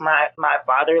disrespect my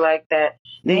father like that,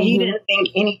 then he didn't think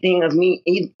anything of me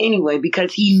anyway,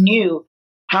 because he knew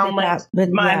how much he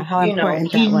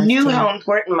knew how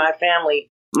important my family,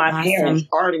 my parents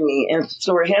are to me. And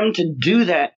so for him to do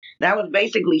that, that was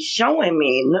basically showing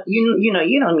me,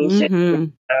 you don't need shit.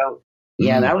 So,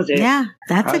 Yeah, that was it. Yeah,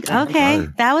 okay.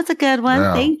 That was a good one.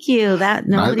 Yeah. Thank you.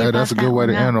 That's a good way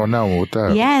to end on that one with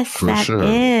that. Yes, that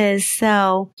is.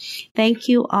 So thank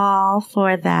you all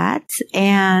for that.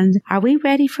 And are we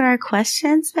ready for our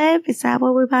questions, babe? Is that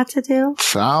what we're about to do?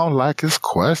 Sound like it's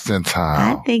question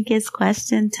time. I think it's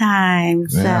question time.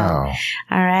 So,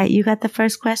 all right. You got the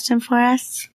first question for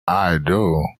us? I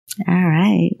do. All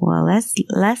right. Well,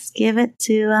 let's give it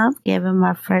to give him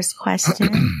our first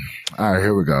question. All right,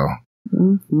 here we go.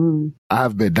 Mm-hmm. I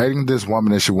have been dating this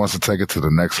woman and she wants to take it to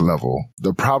the next level.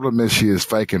 The problem is she is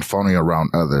fake and phony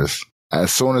around others.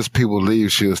 As soon as people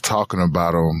leave, she is talking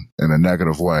about them in a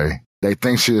negative way. They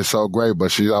think she is so great,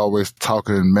 but she's always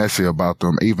talking messy about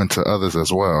them, even to others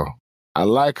as well. I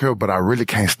like her, but I really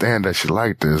can't stand that she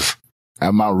like this.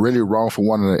 Am I really wrong for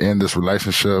wanting to end this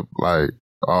relationship?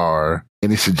 Or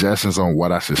any suggestions on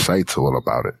what I should say to her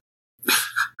about it?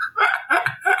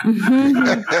 All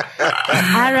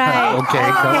right.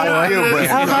 Okay.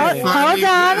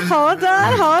 Hold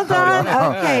on.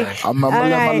 Okay. I'm gonna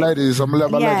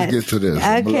let my ladies get to this.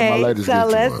 Okay. So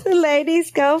let the ladies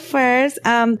go first.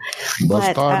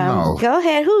 But go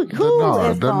ahead. Who is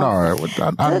Denara.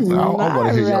 I want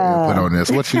to hear your input on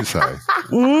this. What you say?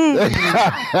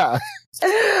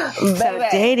 So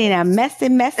dating a messy.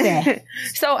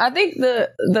 So I think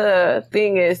the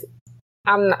thing is,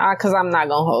 I'm not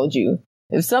gonna hold you.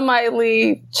 If somebody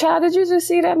leave, child, did you just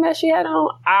see that mess she had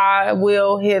on? I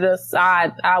will hit a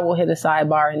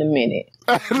sidebar in a minute.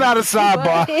 Not a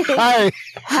sidebar. Hey.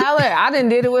 However, I done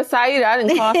did it with Sayyida. I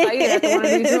didn't call Sayyida after one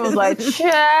of these rooms like,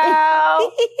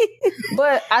 child.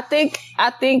 But I think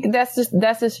that's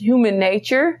just human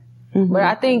nature. Mm-hmm. But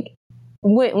I think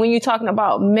when you're talking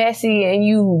about messy and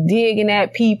you digging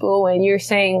at people and you're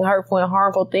saying hurtful and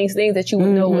harmful things that you would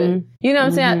know with, you know what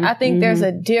I'm saying? I think there's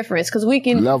a difference because we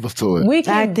can levels to it. We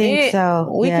can can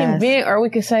vent, or we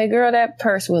can say, "Girl, that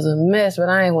purse was a mess," but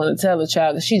I ain't want to tell the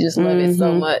child because she just loved it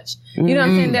so much. You know what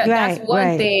I'm saying? That's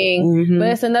one thing, but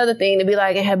it's another thing to be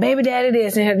like, "And her baby daddy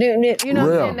this and her doing it." You know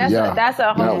what I'm saying? That's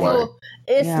a whole.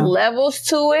 It's levels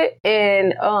to it,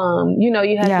 and you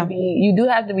do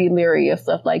have to be leery of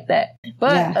stuff like that.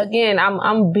 But again,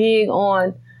 I'm big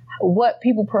on what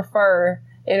people prefer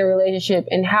in a relationship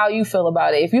and how you feel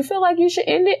about it. If you feel like you should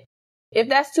end it, if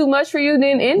that's too much for you,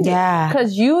 then end it.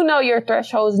 Because you know your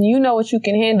thresholds and you know what you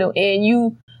can handle, and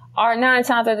you are 9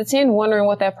 times out of 10 wondering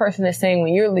what that person is saying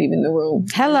when you're leaving the room.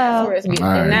 Hello.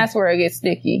 And that's where it gets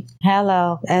sticky.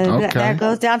 Hello. And that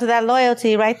goes down to that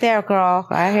loyalty right there, girl.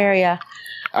 I hear ya.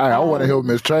 All right, I want to hear what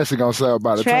Miss Tracy gonna say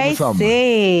about it. Tracy. Tell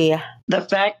me something. The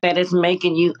fact that it's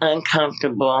making you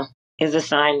uncomfortable is a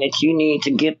sign that you need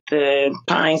to get the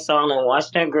pine saw and wash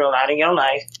that girl out of your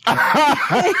life.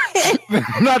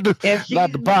 not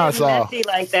the pine saw. Messy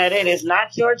like that, it is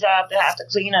not your job to have to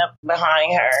clean up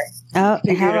behind her.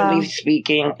 Figuratively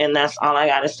speaking, and that's all I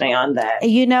got to say on that.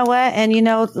 You know what? And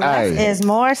less is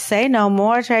more. Say no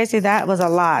more, Tracy. That was a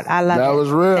lot. I love it. That was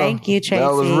real. Thank you, Tracy.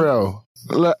 That was real.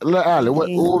 Let Allie, what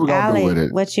we gonna do with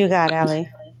it? What you got, Allie?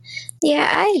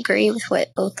 Yeah, I agree with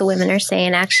what both the women are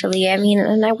saying, actually. I mean,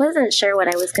 and I wasn't sure what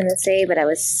I was going to say, but I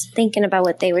was thinking about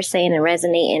what they were saying and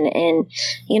resonating. And,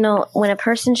 when a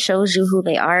person shows you who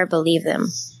they are, believe them.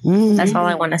 Mm-hmm. That's all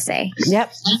I want to say.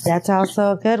 Yep. That's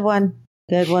also a good one.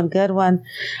 Good one.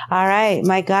 All right,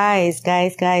 my guys.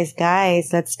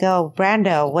 Let's go.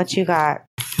 Brando, what you got?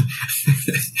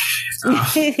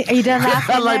 Are you done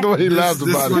laughing? I like the way he laughs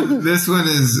about it. This one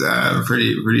is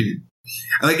pretty.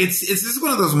 Like it's just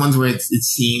one of those ones where it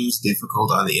seems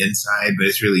difficult on the inside, but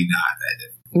it's really not that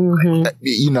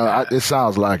difficult. It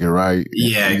sounds like it, right?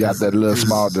 Yeah, you got that little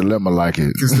small dilemma like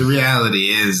it. Because the reality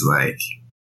is, like,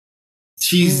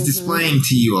 she's displaying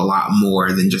to you a lot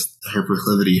more than just her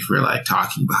proclivity for like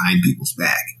talking behind people's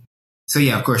back. So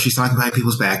yeah, of course, she's talking behind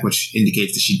people's back, which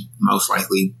indicates that she most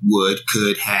likely would,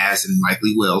 could, has, and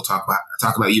likely will talk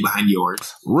about you behind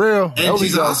yours. Real. And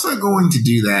she's also going to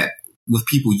do that with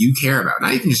people you care about,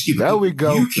 not even just you, but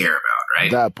people you care about,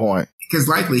 right? That point. Because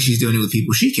likely she's doing it with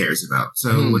people she cares about.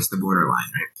 So what's the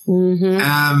borderline,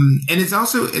 right? And it's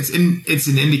also it's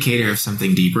an indicator of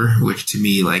something deeper, which to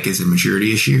me like is a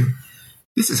maturity issue.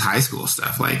 This is high school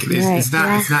stuff. Like it's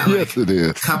not like it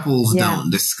is. Couples don't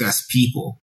discuss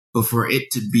people. But for it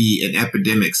to be an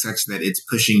epidemic such that it's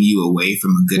pushing you away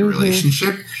from a good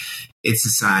relationship, it's a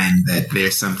sign that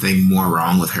there's something more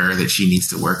wrong with her that she needs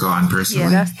to work on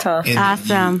personally. Yeah, that's tough.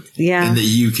 Awesome. And that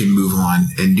you can move on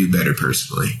and do better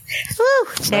personally. Woo,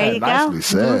 there you go.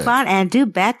 Move on and do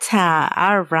better.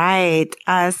 All right.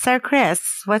 Sir Chris,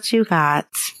 what you got?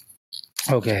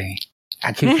 Okay.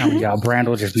 I keep telling y'all, Brand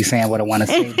will just be saying what I want to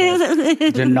say.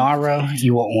 Denara,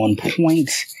 you are on point.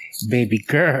 Baby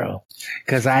girl,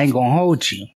 because I ain't gonna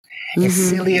hold you. As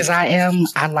silly as I am,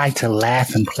 I like to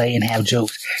laugh and play and have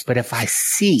jokes. But if I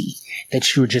see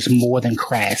that you're just more than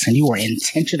crass and you are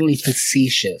intentionally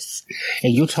facetious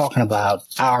and you're talking about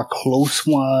our close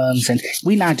ones and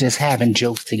we're not just having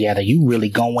jokes together, you really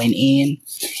going in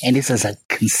and this is a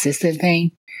consistent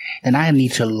thing, then I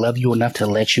need to love you enough to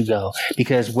let you go.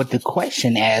 Because what the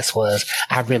question asked was,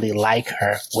 I really like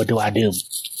her. What do I do?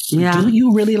 Yeah. Do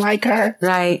you really like her?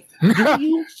 Right. Do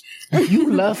you?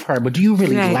 You love her, but do you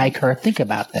really like her? Think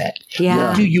about that. Yeah.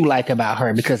 What do you like about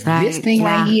her? Because this thing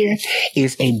right here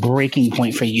is a breaking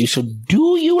point for you. So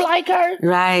do you like her?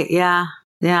 Right. Yeah.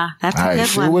 Yeah. That's a good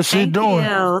see one. what she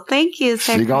doing. Thank you.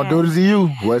 She gonna do this to you.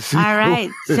 What she All right.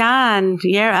 John,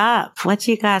 you're up. What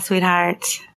you got, sweetheart?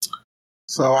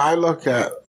 So I look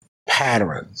at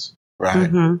patterns,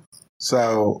 right?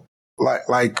 So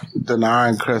like Denard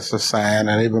and Chris are saying,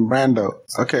 and even Brando.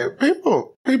 Okay,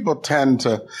 people tend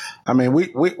to. I mean,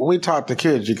 we taught the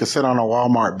kids you could sit on a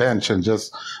Walmart bench and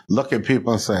just look at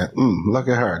people and say, "Look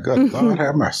at her, good Lord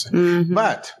have mercy."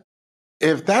 But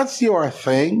if that's your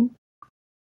thing,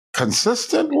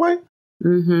 consistently,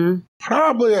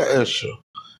 probably an issue.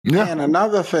 Yeah. And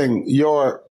another thing,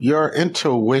 your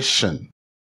intuition.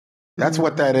 That's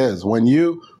what that is. When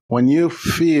you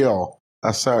feel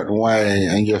a certain way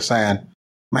and you're saying,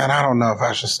 man, I don't know if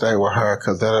I should stay with her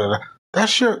because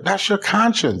that's your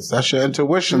conscience. That's your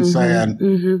intuition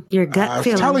saying, your gut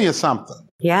feeling. Telling you something.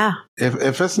 Yeah.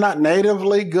 If it's not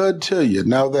natively good to you,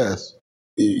 know this,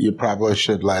 you probably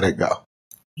should let it go.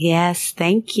 Yes,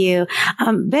 thank you.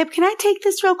 Babe, can I take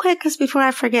this real quick? Because before I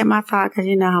forget my thought, because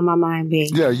you know how my mind be.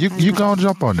 Yeah, you gonna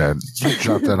jump on that.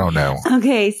 Drop that on that one.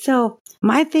 Okay, so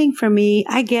my thing for me,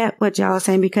 I get what y'all are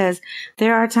saying because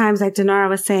there are times like Denara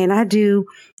was saying, I do,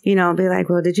 be like,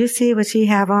 well, did you see what she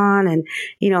have on? And,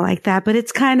 like that. But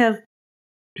it's kind of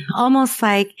almost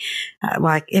like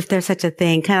if there's such a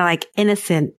thing, kind of like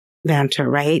innocent banter,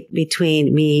 right?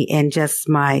 Between me and just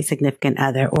my significant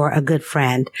other or a good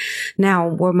friend. Now,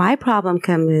 where my problem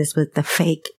comes is with the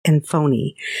fake and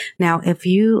phony. Now, if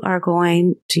you are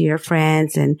going to your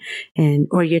friends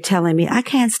or you're telling me, I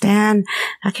can't stand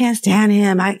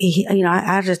him.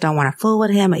 I just don't want to fool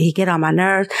with him. He get on my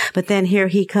nerves. But then here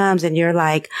he comes and you're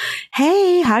like,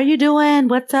 hey, how you doing?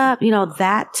 What's up?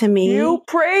 That to me. You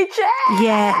preach it.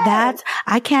 Yeah,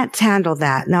 I can't handle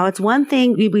that. Now, it's one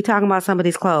thing we be talking about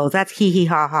somebody's clothes. That's hee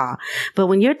ha ha. But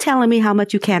when you're telling me how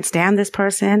much you can't stand this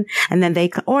person and then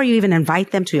or you even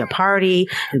invite them to your party,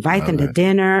 invite them to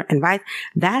dinner,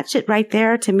 that shit right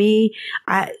there to me.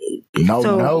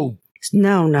 No,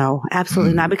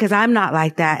 absolutely not. Because I'm not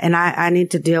like that. And I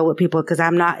need to deal with people because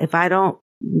if I don't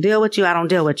deal with you, I don't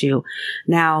deal with you.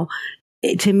 Now,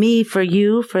 to me, for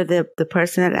the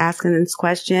person that's asking this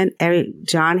question,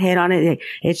 John hit on it.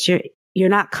 It's you're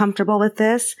not comfortable with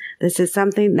this. This is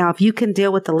something. Now, if you can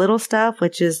deal with the little stuff,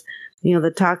 which is,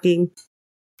 the talking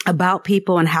about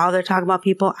people and how they're talking about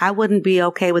people, I wouldn't be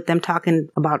okay with them talking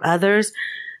about others,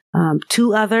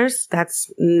 to others.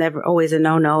 That's never always a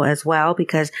no-no as well,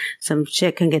 because some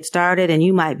shit can get started and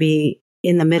you might be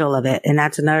in the middle of it. And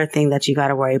that's another thing that you got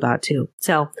to worry about too.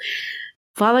 So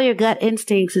follow your gut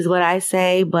instincts is what I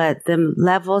say, but the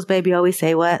levels, baby, always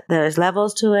say what? There's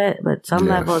levels to it, but some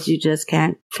levels you just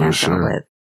can't go with.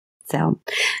 So,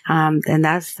 and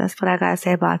that's what I got to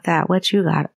say about that. What you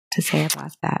got to say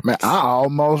about that? Man, I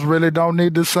almost really don't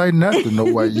need to say nothing. The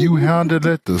way you handled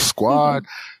it, the squad,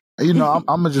 I'm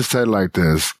going to just say it like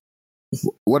this.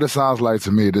 What it sounds like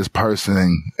to me, this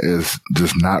person is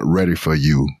just not ready for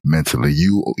you mentally.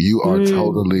 You are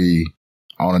totally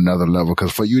on another level,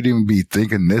 because for you to even be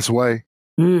thinking this way,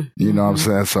 you know what I'm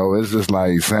saying? So it's just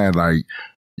like saying like,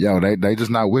 yo, they just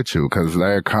not with you because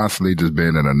they're constantly just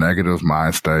being in a negative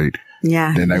mind state.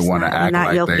 Yeah. Then they want to act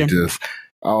like they just,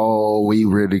 we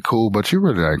really cool, but you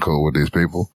really ain't cool with these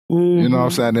people. You know what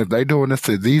I'm saying? If they doing this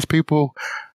to these people,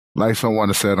 like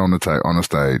someone said on the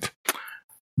stage,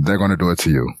 they're going to do it to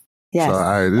you. Yes,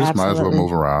 so might as well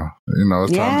move around.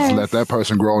 It's time to just let that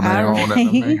person grow on their own.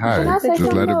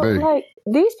 Just let it be. Like,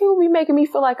 these people be making me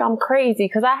feel like I'm crazy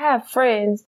because I have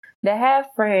friends that have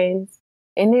friends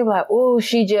and they're like, oh,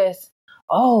 she just,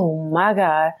 oh my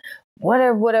God,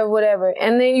 whatever.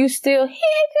 And then you still, hey girl.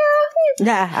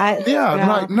 Like,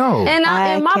 no. And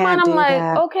in my mind, I'm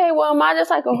like, okay, well, am I just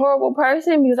like a horrible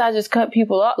person because I just cut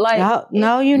people off? Like,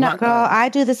 no, you're not, girl. I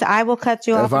do this. I will cut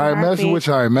you off. If I ain't messing with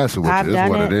you, I ain't messing with you. That's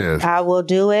what it is. I will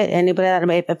do it.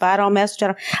 Anybody, if I don't mess with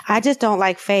you, I just don't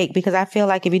like fake, because I feel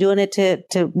like if you're doing it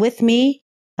with me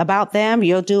about them,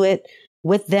 you'll do it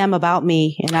with them about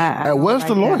me. And where's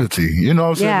the loyalty? You know what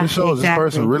I'm saying? Yeah, It shows this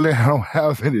person really don't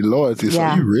have any loyalty.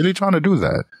 So you really trying to do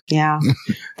that? Yeah.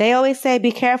 They always say,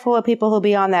 be careful with people who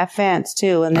be on that fence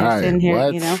too. And they're sitting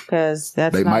here, because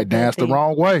they might dance the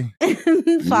wrong way. You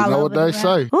know what they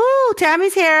say. Ooh,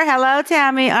 Tammy's here. Hello,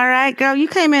 Tammy. All right, girl. You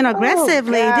came in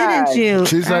aggressively, didn't you?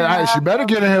 She said, she better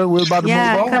get in here. We're about to move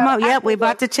on. Come on. Yep, we're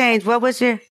about to change. What was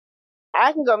your...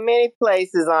 I can go many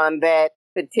places on that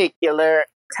particular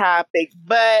topic,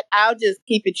 but I'll just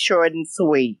keep it short and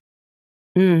sweet.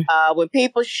 When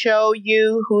people show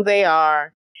you who they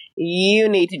are, you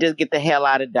need to just get the hell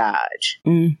out of Dodge.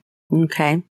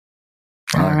 Okay.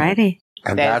 All righty.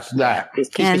 And that's that.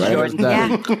 Just keep it short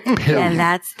and sweet. And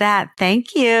that's that.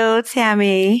 Thank you,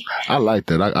 Tammy. I like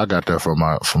that. I got that from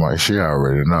my she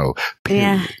already know.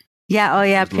 Period. Yeah. Oh,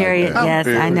 yeah. Period. Like yes.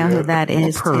 period. I know who that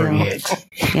is. Period.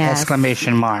 Yes.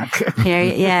 Exclamation mark.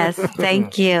 Period. Yes.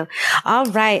 Thank you. All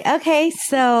right. Okay.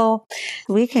 So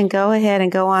we can go ahead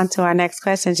and go on to our next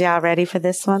questions. Y'all ready for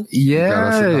this one?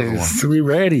 Yes. We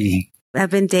ready. I've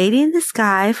been dating this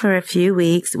guy for a few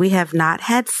weeks. We have not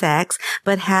had sex,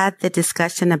 but had the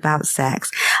discussion about sex.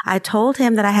 I told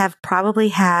him that I have probably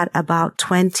had about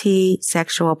 20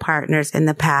 sexual partners in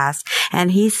the past,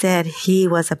 and he said he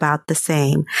was about the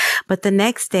same. But the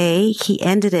next day, he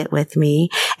ended it with me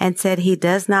and said he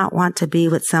does not want to be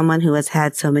with someone who has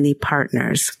had so many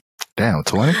partners. Damn,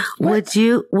 20? Would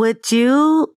you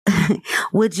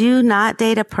not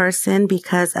date a person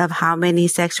because of how many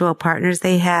sexual partners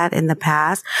they had in the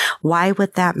past? Why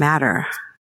would that matter?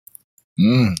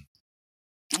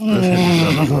 Okay.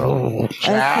 All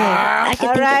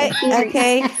right.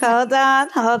 Okay. Hold on.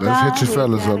 Let's hit your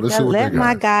fellas up. Let's see what Let they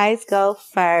my got. guys go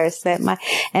first.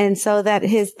 And so that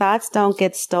his thoughts don't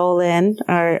get stolen,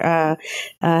 or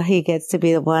he gets to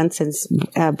be the one, since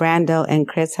Brando and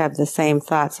Chris have the same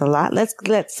thoughts a lot.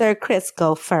 Let Sir Chris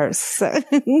go first.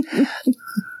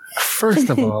 First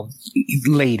of all,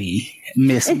 lady,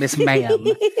 Miss Ma'am,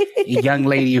 young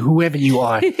lady, whoever you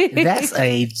are, that's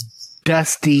a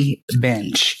dusty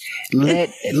bench.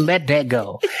 Let that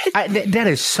go. That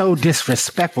is so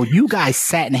disrespectful. You guys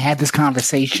sat and had this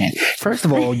conversation. First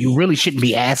of all, you really shouldn't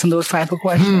be asking those type of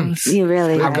questions. You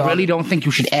really I really don't think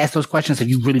you should ask those questions if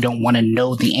you really don't want to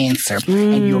know the answer.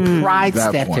 And your pride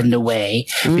stepped in the way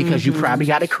because you probably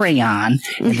got a crayon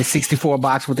in the 64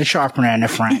 box with a sharpener in the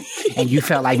front. And you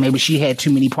felt like maybe she had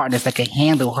too many partners that could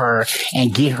handle her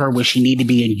and get her where she needed to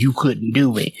be, and you couldn't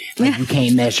do it. Like you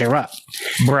can't measure up.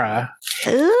 Bruh.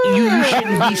 You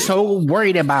shouldn't be so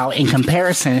worried about in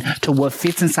comparison to what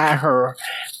fits inside her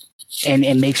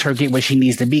and makes her get where she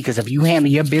needs to be. Because if you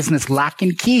handle your business lock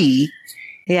and key,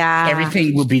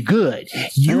 everything will be good.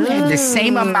 You had the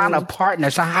same amount of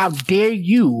partners, so how dare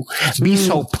you be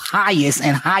so pious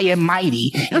and high and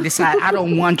mighty and decide I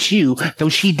don't want you, though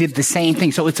she did the same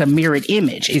thing. So it's a mirrored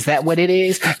image. Is that what it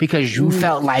is? Because you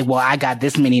felt like, well, I got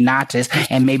this many notches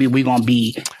and maybe we're going to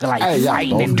be like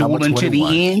fighting and dueling to the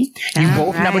end. You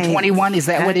both number 21. Is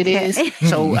that what it is?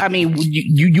 So, I mean,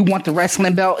 you want the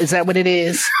wrestling belt? Is that what it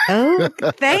is? Oh,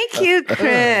 thank you,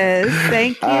 Chris.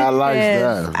 Thank you, I like Chris.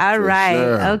 that. All right.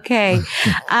 Sure. Okay.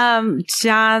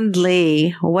 John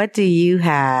Lee, what do you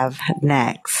have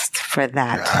next for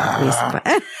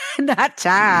that? Not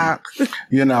child.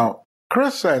 You know,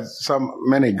 Chris said so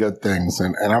many good things,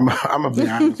 and I'm going to be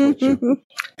honest with you.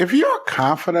 If you're a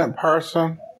confident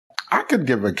person, I could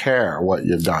give a care what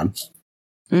you've done,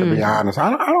 to be honest.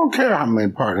 I don't care how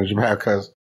many partners you have,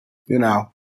 because, you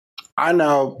know, I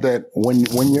know that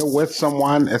when you're with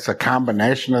someone, it's a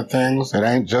combination of things. It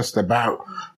ain't just about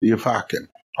you fucking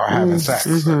or having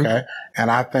sex, okay?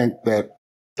 And I think that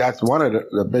that's one of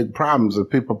the big problems, that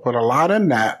people put a lot in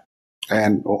that.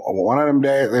 And one of them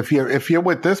days, if you're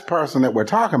with this person that we're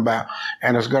talking about,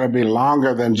 and it's going to be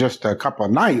longer than just a couple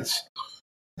of nights,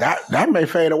 that may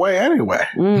fade away anyway.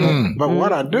 But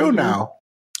what I do know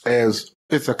is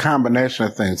it's a combination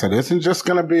of things. It isn't just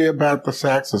going to be about the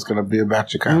sex. It's going to be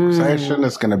about your conversation.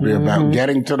 It's going to be about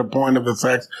getting to the point of the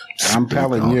sex. And I'm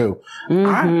telling you,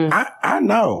 I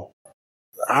know.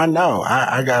 I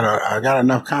got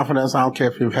enough confidence. I don't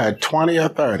care if you've had 20 or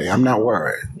 30. I'm not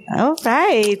worried. All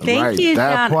right. Thank you,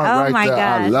 that John. point Oh my there,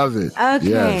 God. I love it. Okay.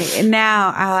 Yes.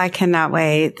 Now, I cannot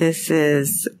wait. This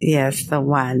is, the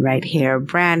one right here.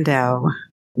 Brando,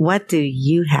 what do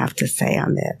you have to say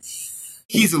on this?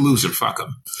 He's a loser. Fuck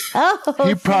him. Oh,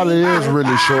 He probably is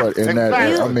really short in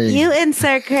that. You and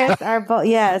Sir Chris are both.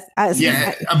 Yes.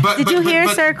 Did you hear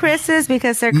Sir Chris's?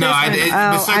 Because Sir Chris. No, I did.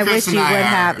 I wish you would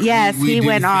have. Yes, he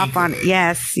went off on.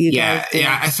 Yes, you guys did.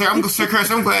 Sir Chris,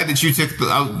 I'm glad that you took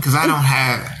because I don't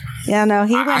have. Yeah, no,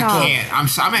 he went I off. can't. I'm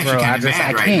actually Bro, kind of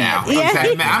mad right now.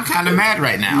 I'm kind of mad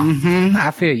right now. Mm-hmm.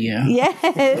 I feel you. Yes,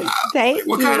 thank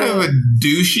What you. kind of a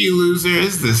douchey loser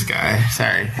is this guy?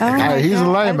 Sorry. Oh he's a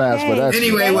lame ass, but that's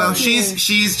Anyway, well,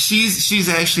 she's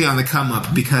actually on the come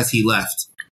up because he left.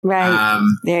 Right.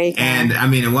 There you go. And I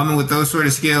mean, a woman with those sort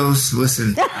of skills.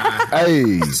 Listen.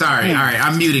 Hey. Sorry. All right.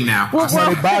 I'm muting now.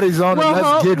 Everybody's on it.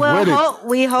 Let's get with it.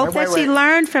 We hope that she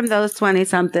learned from those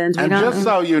 20-somethings. And just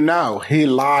so you know, he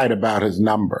lied about his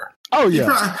number. Oh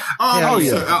yeah.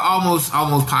 Almost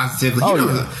positively.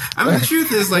 I mean, the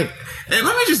truth is, like, and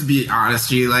let me just be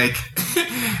honest with you, like,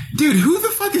 dude, who the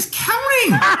fuck is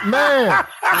counting? Man.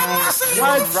 I'm not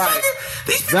saying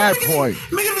these people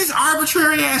making these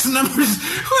arbitrary ass numbers.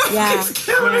 Who the fuck is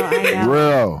counting?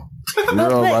 Real.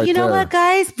 But you know what,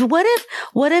 guys? What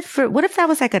if that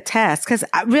was like a test? Because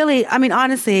I mean,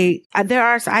 honestly,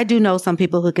 I do know some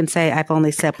people who can say I've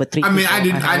only slept with 3 people. I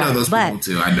mean, I know those people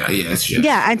too. I know,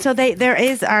 yeah, and so there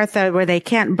is our third where they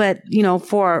can't, but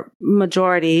for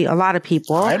majority, a lot of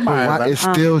people, it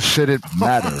still shouldn't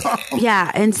matter. Yeah,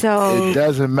 and so it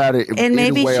doesn't matter. And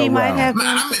maybe she might have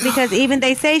because even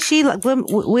they say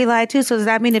we lied too. So does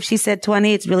that mean if she said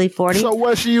 20, it's really 40? So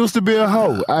what? She used to be a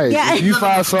hoe. Hey, if you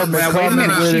find something. Wait a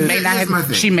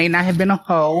minute. She may not have been a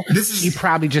hoe. She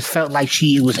probably just felt like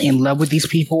she was in love with these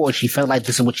people, or she felt like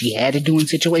this is what she had to do in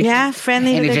situations. Yeah,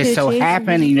 friendly. And it just so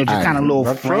happened, just kind of a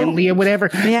little friendly or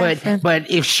whatever. Yeah. But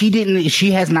if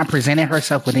she has not presented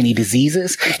herself with any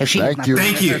diseases, if she has not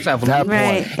presented herself,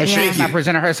 if she has not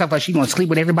presented herself like she's going to sleep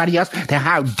with everybody else, then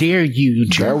how dare you?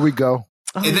 There we go.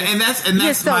 And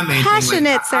that's my main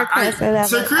passionate, thing.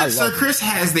 Sir Chris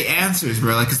has the answers,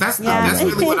 bro. Like, 'cause that's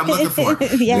really what I'm looking for.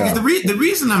 Because the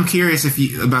reason I'm curious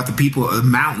about the people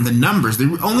amount the numbers.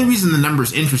 The only reason the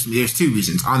numbers interest me, there's 2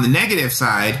 reasons. On the negative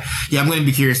side, I'm going to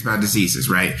be curious about diseases,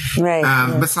 right? Right.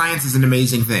 But science is an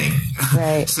amazing thing,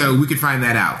 right? So we could find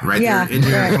that out, right? Yeah.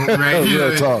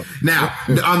 Right. Now,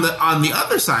 on the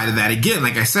other side of that, again,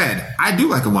 like I said, I do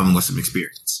like a woman with some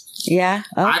experience. Yeah.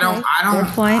 Okay. I don't.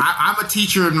 Good point. I'm a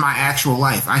teacher in my actual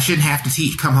life. I shouldn't have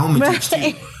to come home and teach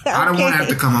too. I don't want to have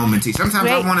to come home and teach. Sometimes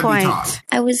I want to be taught.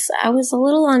 I was a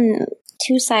little on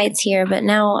 2 sides here, but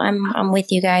now I'm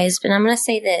with you guys. But I'm gonna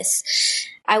say this.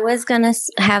 I was gonna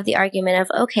have the argument of,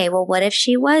 okay, well, what if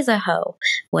she was a hoe?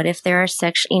 What if there are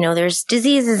there's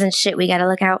diseases and shit we gotta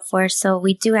look out for? So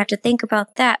we do have to think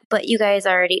about that. But you guys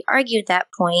already argued that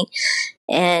point,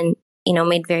 and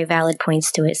made very valid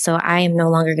points to it. So I am no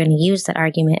longer going to use that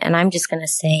argument. And I'm just going to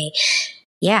say,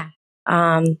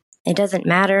 it doesn't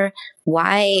matter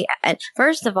why.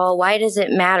 First of all, why does it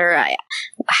matter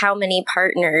how many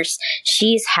partners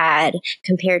she's had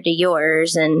compared to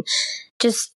yours? And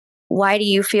just why do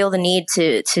you feel the need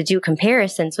to do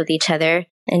comparisons with each other?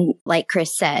 And like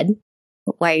Chris said,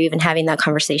 why are you even having that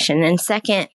conversation? And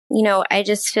second, I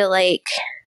just feel like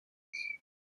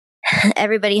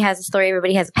everybody has a story,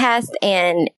 everybody has a past,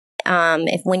 and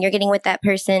when you're getting with that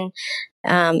person,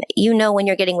 when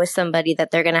you're getting with somebody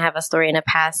that they're going to have a story and a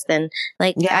past, then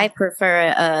I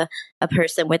prefer a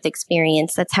person with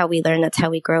experience. That's how we learn, that's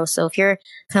how we grow. So if you're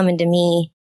coming to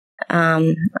me,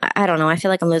 I don't know, I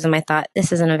feel like I'm losing my thought.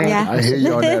 This isn't a very I hear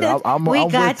you on that. I'm we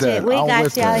got you.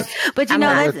 But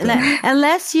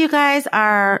unless you guys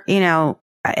are,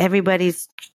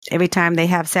 every time they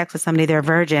have sex with somebody, they're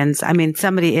virgins. I mean,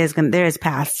 there is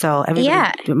past. So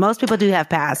most people do have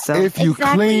past. So if you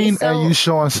clean and you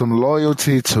showing some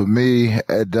loyalty to me,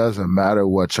 it doesn't matter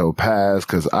what your past,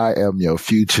 because I am your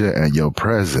future and your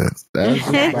present. That's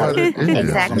what it is.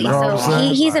 Exactly.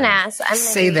 So he's an ass.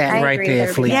 Say that right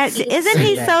there, Fleeks. Yeah, isn't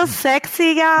he so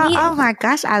sexy, y'all? Oh my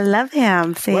gosh, I love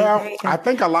him. See, I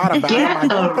think a lot about him. I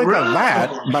don't think of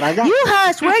that, but I got you.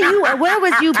 Hush. Where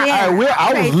was you been? I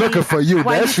was looking for you.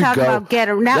 There she go.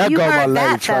 Now you heard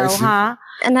that though, huh?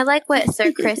 And I like what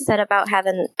Sir Chris said about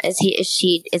having is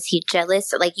he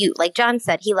jealous? Like John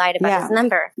said, he lied about his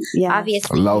number. Yeah,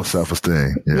 obviously low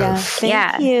self-esteem. Yes.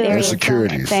 Yeah.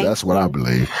 Insecurities. That's what I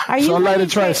believe. So, Lady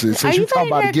Tracy, since you talking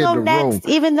about to get in the room,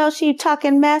 even though she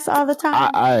talking mess all the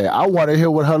time, I want to hear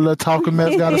what her little talking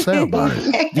mess got to say about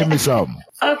it. Give me something.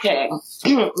 Okay,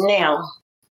 now.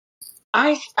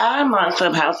 I'm on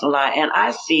Clubhouse a lot, and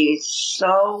I see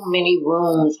so many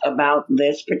rooms about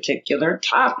this particular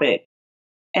topic.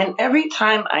 And every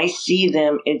time I see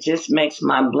them, it just makes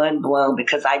my blood boil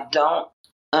because I don't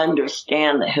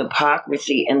understand the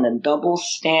hypocrisy and the double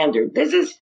standard. This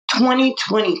is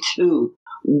 2022.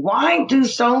 Why do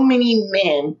so many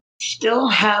men still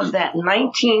have that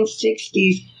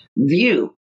 1960s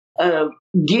view of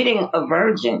getting a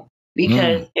virgin?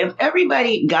 Because if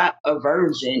everybody got a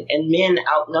virgin and men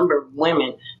outnumbered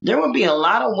women, there would be a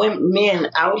lot of men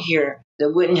out here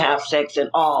that wouldn't have sex at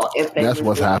all if they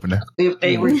happening. If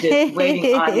they were just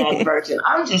waiting on that virgin.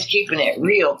 I'm just keeping it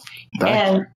real.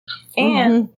 And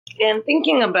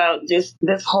thinking about just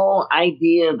this whole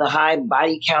idea of the high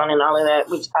body count and all of that,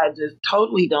 which I just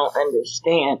totally don't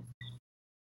understand,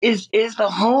 is the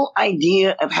whole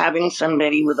idea of having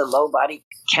somebody with a low body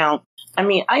count. I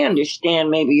mean, I understand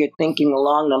maybe you're thinking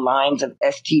along the lines of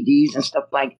STDs and stuff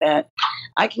like that.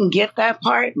 I can get that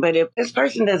part, but if this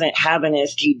person doesn't have an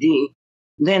STD,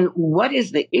 then what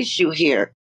is the issue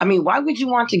here? I mean, why would you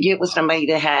want to get with somebody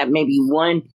that had maybe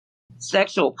one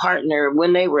sexual partner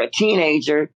when they were a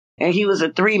teenager and he was a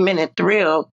 3-minute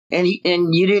thrill and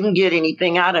you didn't get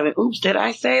anything out of it? Oops, did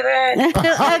I say that?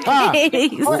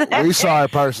 We saw a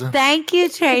person. Thank you,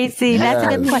 Tracy.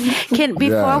 That's a good point.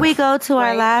 Before we go to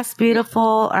our last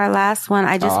one,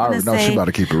 I just want to say, she about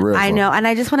to keep it real. I know. And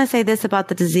I just want to say this about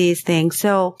the disease thing.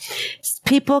 So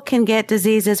people can get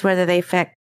diseases whether they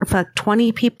affect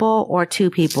 20 people or 2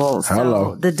 people.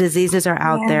 So the diseases are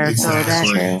out there.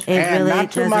 Exactly. So that it and really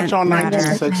not too much on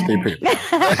 1960 people.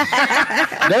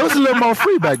 That was a little more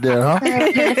free back there, huh?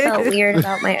 I kind of felt weird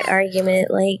about my argument.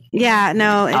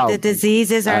 The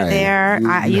diseases are there.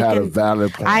 You had a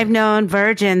valid point. I've known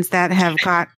virgins that have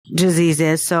got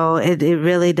diseases, so it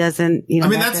really doesn't. I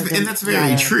mean, that's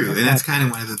very true, and that's kind of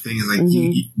one of the things. Like,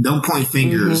 you don't point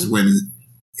fingers when.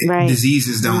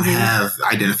 Diseases don't have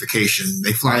identification.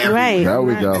 They fly everywhere. Right. There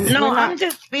we go. No, I'm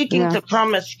just speaking to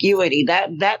promiscuity.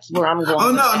 That's where I'm going.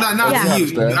 Oh, no, not to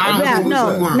you.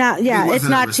 It's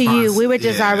not to you. We were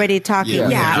just already talking.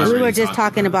 We were just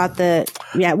talking about the,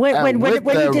 when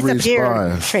you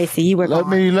disappeared, Tracy, you were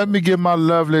Let me get my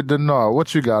lovely Denard.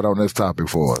 What you got on this topic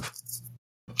for us?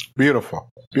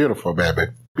 Beautiful, baby.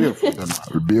 Beautiful,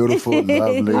 Denard. Beautiful,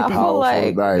 lovely, powerful,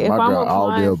 right? My girl,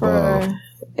 all the above.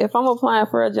 If I'm applying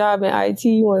for a job in IT,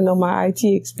 you want to know my IT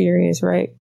experience,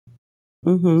 right?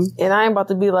 Mm-hmm. And I ain't about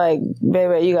to be like,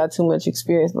 baby, you got too much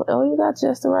experience. But, you got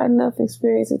just the right enough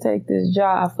experience to take this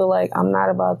job. I feel like I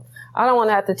don't want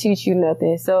to have to teach you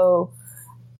nothing. So,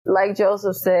 like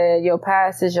Joseph said, your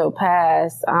past is your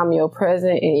past. I'm your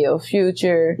present and your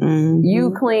future. Mm-hmm.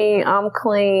 You clean, I'm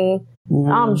clean.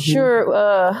 Mm-hmm. I'm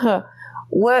sure,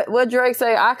 What Drake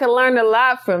say? I can learn a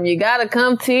lot from you. Gotta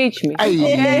come teach me.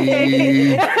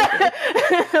 Hey.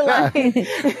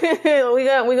 we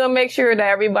gonna make sure that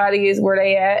everybody is where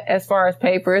they at as far as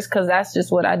papers, because that's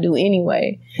just what I do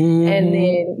anyway. Mm-hmm. And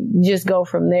then just go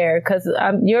from there. Because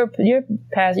your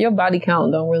body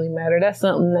count don't really matter. That's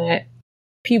something that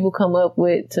people come up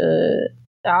with to.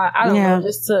 I don't know,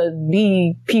 just to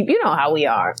be people. You know how we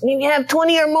are. If you have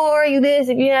 20 or more, you this.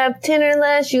 If you have 10 or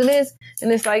less, you this.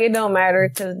 And it's like, it don't matter,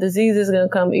 because disease is going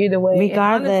to come either way.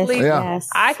 Regardless. Honestly, yes.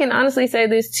 I can honestly say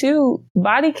this too.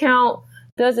 Body count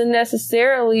doesn't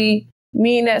necessarily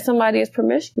mean that somebody is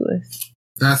promiscuous.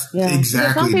 That's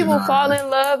exactly. Some people fall in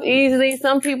love easily.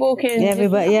 Some people can.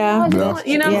 Everybody, you know what I'm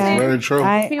saying? Very true.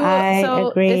 I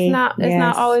agree. It's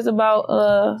not always about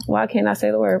why can't I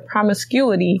say the word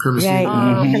promiscuity? Right.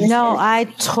 No, I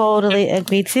totally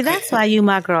agree. See, that's why you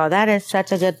my girl. That is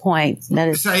such a good point. That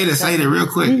is. Sayyida, real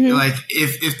quick. Mm-hmm. Like,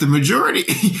 if the majority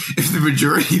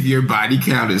of your body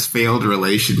count is failed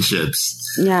relationships.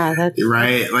 Yeah, that's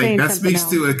right. Like, that speaks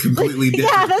to a completely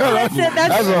different. That's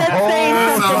a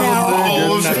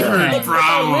whole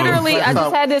literally, I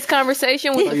just had this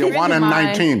conversation with you're 1 in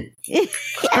 19.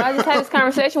 I just had this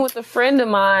conversation with a friend of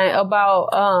mine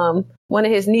about one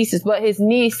of his nieces, but his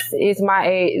niece is my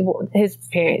age. His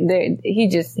parent,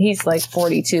 he's like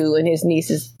 42, and his niece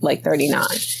is like 39.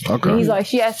 Okay. And he's like,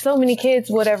 she has so many kids,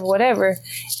 whatever.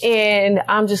 And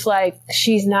I'm just like,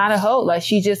 she's not a hoe. Like,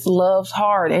 she just loves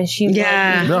hard, and she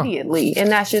loves immediately, and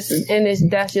that's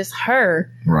just her.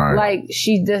 Right. Like,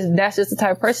 that's just the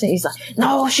type of person. He's like,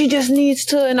 no, she just needs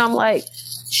to, and I'm like,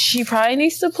 she probably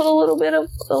needs to put a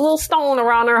little stone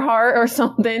around her heart or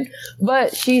something,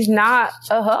 but she's not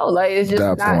a hoe. Like, it's just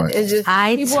it's just,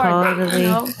 I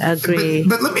totally agree.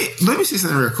 But let me say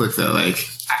something real quick though. Like,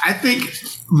 I think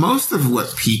most of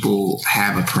what people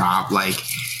have a problem, like,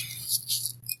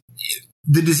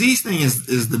 the disease thing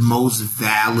is the most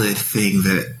valid thing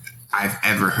that I've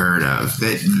ever heard of.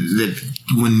 That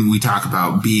when we talk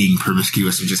about being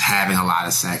promiscuous or just having a lot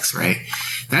of sex, right?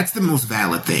 That's the most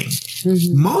valid thing.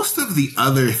 Mm-hmm. Most of the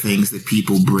other things that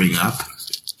people bring up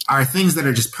are things that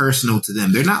are just personal to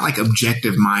them. They're not like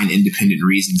objective mind independent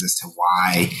reasons as to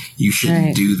why you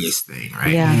shouldn't do this thing,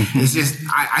 right? Yeah. It's just,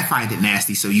 I find it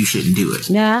nasty, so you shouldn't do it.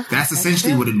 Yeah. That's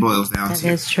essentially what it boils down to.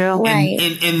 That's true.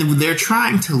 And they're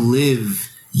trying to live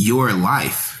your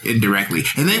life. indirectly.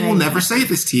 And they will never say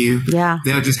this to you. Yeah.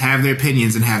 They'll just have their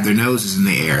opinions and have their noses in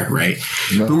the air, right?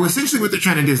 Yeah. But essentially what they're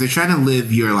trying to do is they're trying to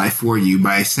live your life for you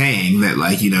by saying that,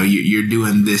 like, you know, you're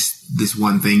doing this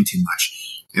one thing too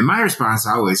much. And my response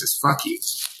always is, fuck you.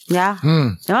 Yeah.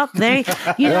 Oh, there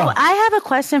you know, I have a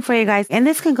question for you guys, and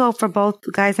this can go for both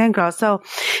guys and girls. So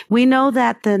we know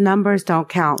that the numbers don't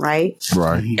count, right?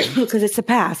 Right. Because it's a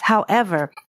pass.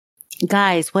 However,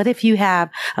 guys, what if you have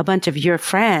a bunch of your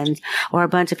friends or a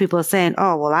bunch of people saying,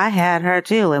 oh, well, I had her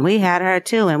too, and we had her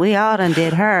too, and we all done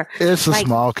did her. It's a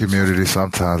small community.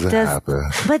 Sometimes it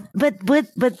happens. But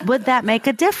would that make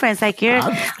a difference? Like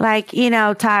like, you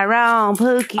know, Tyrone,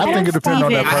 Pookie, I think it depends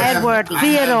on that person. Edward,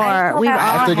 Theodore. We've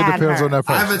all I think it had depends her. on that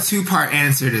person. I have a 2-part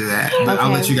answer to that, but I'll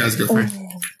let you guys go first.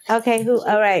 Okay,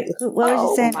 all right. What was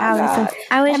you saying, Allison?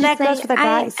 I was and just that goes saying, for the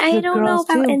guys. I don't know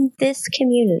about too. in this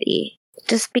community.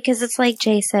 Just because it's like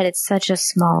Jay said, it's such a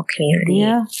small community.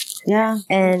 Yeah.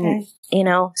 And, you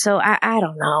know, so I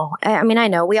don't know. I mean, I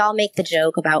know we all make the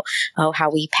joke about,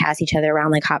 how we pass each other around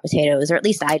like hot potatoes, or at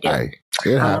least I do. I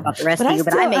don't know about the rest of you,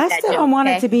 but I make that joke. I still don't want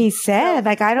it to be said.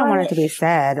 Like, I don't want it to be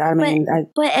said. I mean,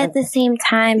 but at the same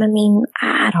time, I mean,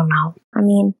 I don't know. I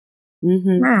mean,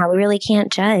 nah, we really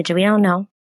can't judge. We don't know.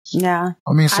 Yeah.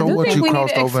 I mean, so what you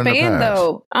crossed over in the past?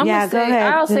 Though. Go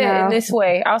ahead. I'll say it in this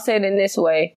way. I'll say it in this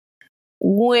way.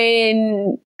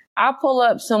 When I pull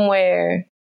up somewhere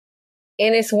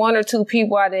and it's 1 or 2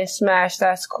 people I didn't smash,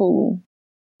 that's cool.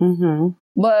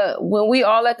 But when we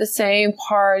all at the same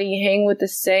party, hang with the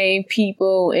same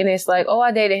people, and it's like, oh,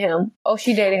 I dated him. Oh,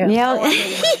 she dated him. Yeah. Oh, I dated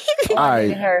him. Oh, I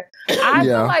dated her.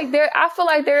 I feel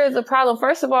like there is a problem.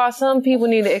 First of all, some people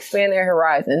need to expand their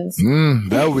horizons.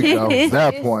 There we go.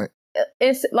 That point.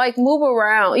 It's like move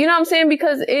around. You know what I'm saying?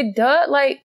 Because it does,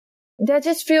 like, that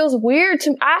just feels weird to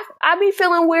me. I be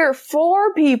feeling weird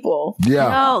for people. Yeah.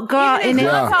 No, girl, in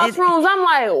clubhouse rooms, I'm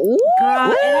like,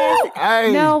 what?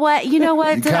 You know what?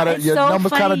 Your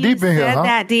numbers kind of deep in here, huh?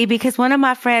 That, D, because one of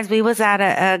my friends, we was at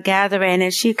a gathering,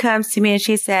 and she comes to me and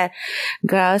she said,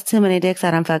 girl, it's too many dicks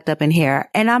that I'm fucked up in here.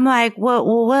 And I'm like,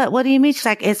 what do you mean? She's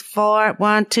like, it's 4,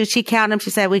 1, 2. She counted them.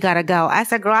 She said, we gotta go. I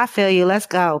said, girl, I feel you. Let's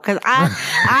go. Cause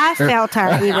I felt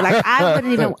her even. Like, I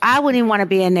wouldn't even want to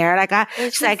be in there. Like,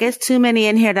 she's like, it's too many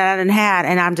in here that I didn't have,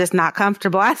 and I'm just not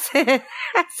comfortable. I said,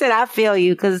 I feel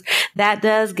you, because that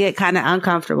does get kind of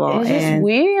uncomfortable. It's just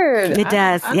weird. It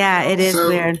does. It is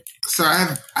weird. So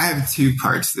I have 2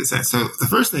 parts to this. So the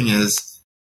first thing is,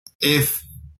 if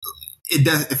it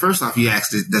does, first off, you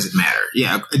asked, does it matter?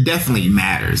 Yeah, it definitely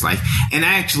matters. Like, and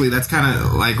actually, that's kind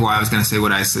of like why I was going to say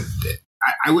what I said.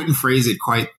 I wouldn't phrase it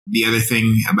quite the other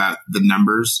thing about the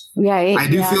numbers. I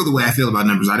do feel the way I feel about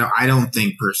numbers. I don't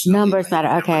think personally numbers matter.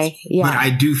 Okay. Yeah. But I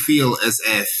do feel as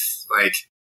if, like,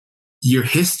 your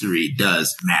history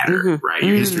does matter, right?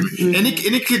 Your history. And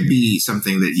it could be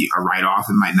something that you are right off.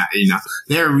 It might not, you know,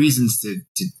 there are reasons to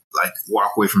like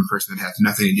walk away from a person that has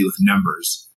nothing to do with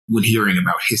numbers when hearing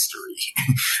about history.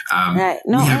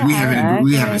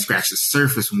 We haven't scratched the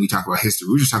surface when we talk about history.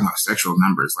 We're just talking about sexual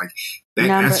numbers. Like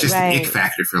that's just an ick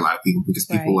factor for a lot of people, because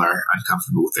people are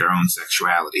uncomfortable with their own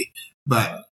sexuality.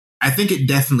 But I think it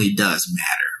definitely does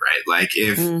matter, right? Like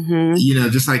if, you know,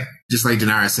 just like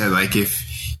Denara said, like if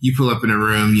you pull up in a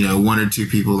room, you know, 1 or 2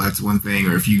 people, that's one thing.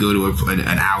 Or if you go to an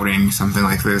outing, something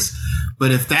like this. But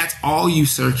if that's all you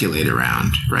circulate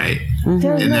around, right?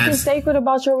 There's nothing sacred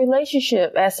about your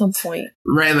relationship at some point.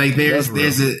 Right. Like there's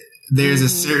a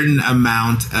certain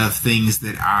amount of things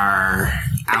that are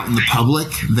out in the public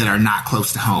that are not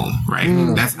close to home, right?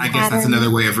 I guess that's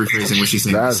another way of rephrasing what she's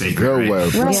saying. That's sacred,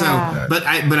 right? So, but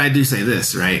I do say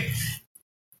this, right?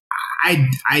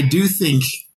 I do think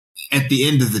at the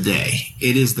end of the day,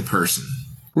 it is the person.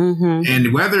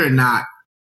 And whether or not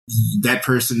that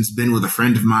person's been with a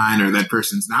friend of mine or that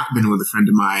person's not been with a friend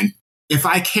of mine, if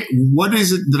I care, what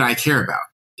is it that I care about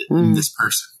in this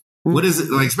person? What is it,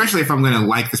 like, especially if I'm going to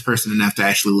like this person enough to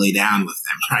actually lay down with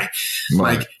them, right?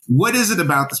 Like, what is it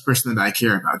about this person that I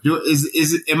care about?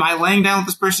 Am I laying down with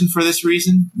this person for this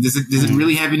reason? Does it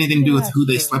really have anything to do with who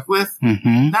they slept with?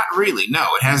 Not really. No,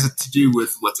 it has to do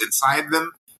with what's inside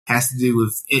them. Has to do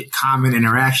with common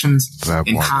interactions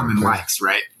and common likes,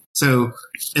 right? So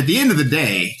at the end of the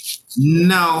day,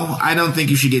 no, I don't think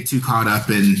you should get too caught up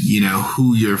in, you know,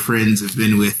 who your friends have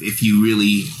been with if you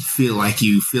really feel like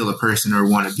you feel a person or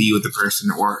want to be with a person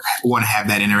or want to have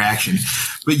that interaction.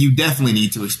 But you definitely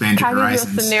need to expand your horizons. Can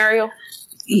I give you a scenario?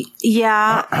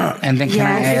 Yeah. And then can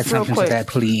I add something to that,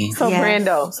 please? So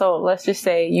Brando, so let's just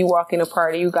say you walk in a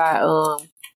party, you got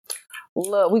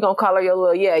look, we gonna call her your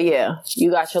little yeah.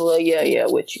 You got your little yeah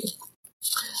with you.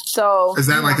 So is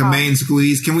that like a main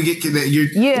squeeze? Can we get that?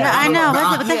 I know.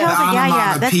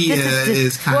 That's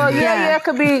is kind of it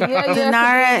could be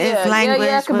Denara is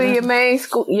language. it could be your main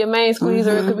squeeze,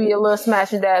 or it could be your little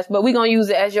smash and dash. But we're gonna use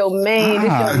it as your main.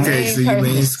 This your main so your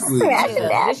main squeeze.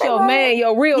 This your main,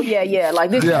 your real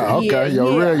like this. Your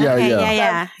real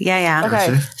yeah.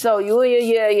 Okay, so you and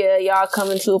your y'all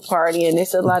coming to a party, and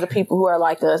there's a lot of people who are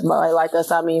like us. By like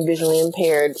us, I mean visually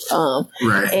impaired.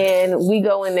 Right. And we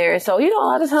go in there, and so a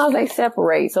lot of times they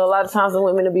separate. So a lot of times the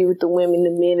women will be with the women,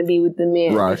 the men will be with the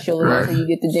men. Right. So you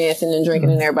get to dancing and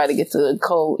drinking, and everybody gets a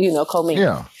co-meet.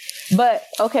 Yeah. But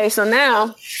okay, so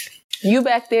now you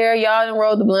back there, y'all done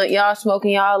rolled the blunt, y'all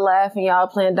smoking, y'all laughing, y'all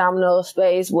playing domino,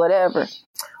 space, whatever.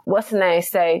 What's the name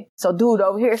say? So dude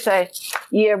over here say,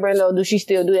 yeah, Brendo, do she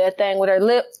still do that thing with her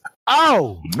lip?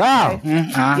 Oh, no.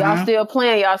 Okay. Y'all still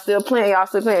playing.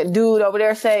 Dude over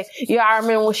there say, yeah, I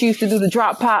remember when she used to do the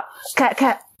drop pop,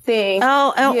 cat thing.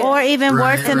 Or even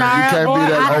worse than our. You can't be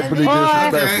that openly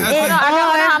disrespectful.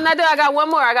 I'm not done. I got one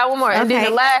more. And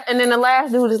then the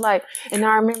last dude is like, and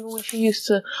I remember when she used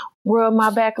to rub my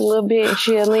back a little bit, and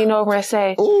she'll lean over and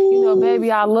say,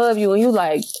 baby, I love you. And you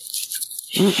like,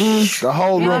 the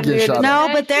whole room gets shot No,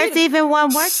 but there's even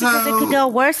one worse because it could go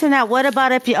worse than that. What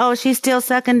about if she's still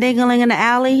sucking dingling in the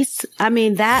alleys? I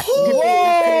mean, that could be.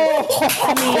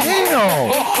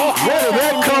 Damn. Where did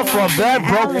that come from? That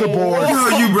broke the board.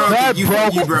 You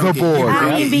broke the board.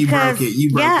 I mean, because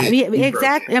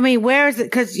exactly. I mean, where is it?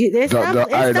 Because it's something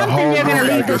you're going to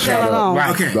leave this alone.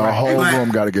 Okay. The whole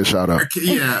room got to get shot up.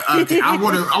 Yeah. Okay. I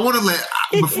want to let,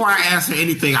 before I answer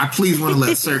anything, I please want to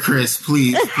let Sir Chris,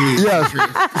 please. Yes.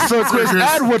 So Chris,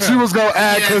 add what you was gonna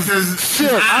add, because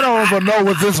shit, I don't even know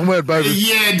what this went, baby.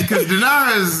 Yeah, because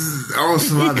Denara is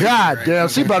awesome. God damn,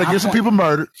 she about to get some people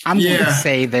murdered. I'm going to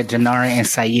say that Denara and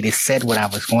Sayyida said what I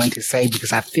was going to say,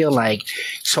 because I feel like,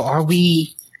 so are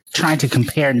we trying to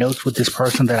compare notes with this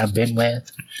person that I've been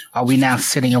with? Are we now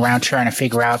sitting around trying to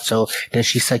figure out, so does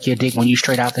she suck your dick when you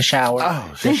straight out the shower?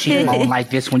 Does she moan like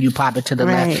this when you pop it to the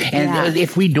left? And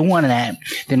if we doing that,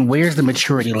 then where's the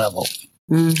maturity level?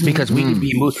 Because we could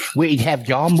be moved. Have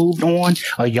y'all moved on?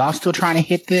 Are y'all still trying to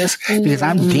hit this? Because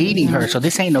I'm dating her, so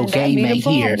this ain't no game made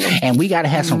here. And we got to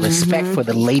have some respect for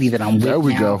the lady that I'm with. There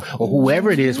we go. Or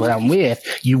whoever it is that I'm with.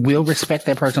 You will respect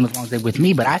that person as long as they're with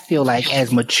me. But I feel like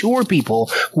as mature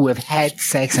people who have had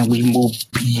sex and we move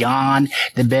beyond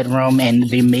the bedroom and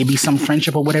there may be some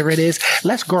friendship or whatever it is,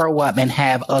 let's grow up and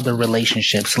have other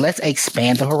relationships. Let's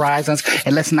expand the horizons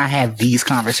and let's not have these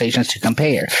conversations to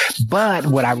compare. But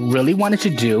what I really wanted to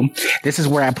do, this is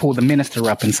where I pull the minister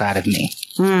up inside of me.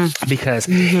 Because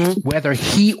whether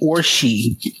he or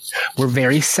she were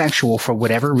very sexual for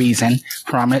whatever reason,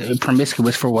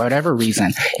 promiscuous for whatever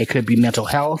reason, it could be mental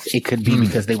health, it could be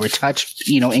because they were touched,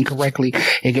 incorrectly,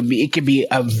 it could be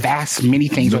a vast many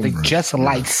things, or they just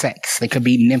like sex, they could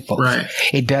be nymphos. Right.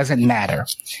 It doesn't matter.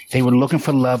 They were looking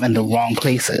for love in the wrong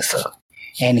places.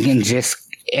 And again,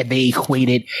 they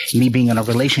equated me being in a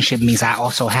relationship means I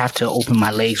also have to open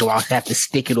my legs, or I have to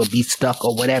stick it or be stuck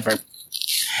or whatever.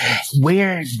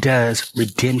 Where does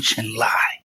redemption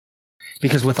lie?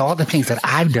 Because with all the things that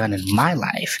I've done in my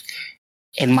life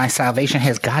and my salvation,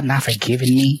 has God not forgiven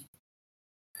me?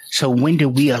 So when do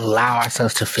we allow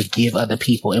ourselves to forgive other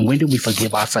people, and when do we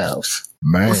forgive ourselves?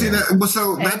 Man. Well, see,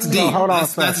 that's deep. Hold on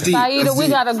that's deep. Sayyida, we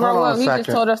gotta grow up. He just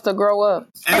told us to grow up.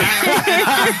 And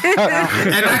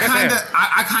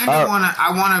I kind of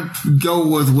want to go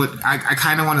with what I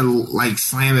kind of want to like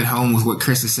slam it home with what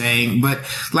Chris is saying, but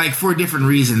like for a different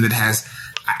reason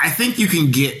I think you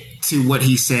can get to what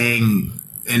he's saying,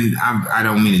 and I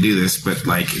don't mean to do this, but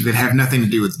like that have nothing to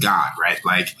do with God, right?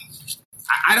 Like,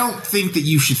 I don't think that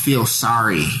you should feel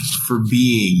sorry for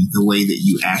being the way that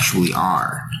you actually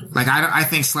are. Like, I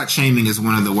think slut shaming is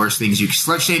one of the worst things.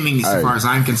 Slut shaming, as far as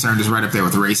I'm concerned, is right up there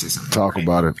with racism. Talk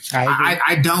about it.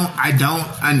 I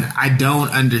don't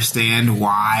understand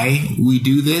why we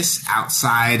do this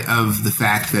outside of the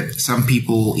fact that some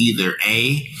people either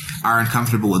A, are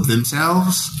uncomfortable with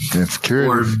themselves,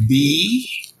 or B,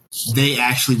 they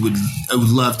actually would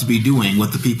love to be doing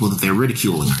what the people that they're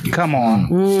ridiculing are doing. Come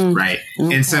on. Right.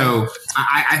 And so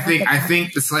I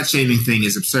think the slut shaming thing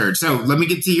is absurd. So let me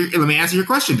answer your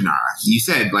question, Denara. You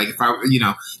said, like, if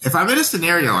I'm in a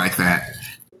scenario like that,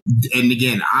 and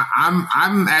again,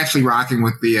 I'm actually rocking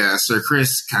with the Sir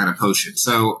Chris kind of potion.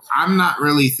 So I'm not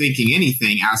really thinking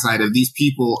anything outside of these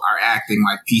people are acting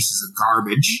like pieces of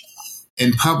garbage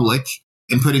in public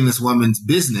and putting this woman's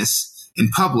business in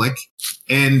public.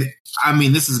 And I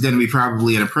mean, this is going to be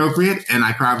probably inappropriate, and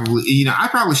I probably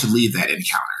should leave that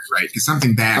encounter. right? Because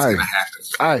something bad's going to happen.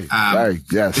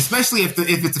 Yes. Especially if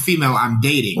it's a female I'm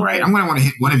dating, right? I'm going to want to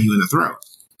hit one of you in the throat.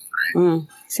 Right?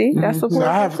 See, that's the point.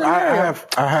 I have.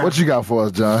 What you got for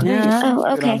us, John? Yeah.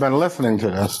 Oh, okay. I've been listening to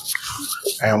this,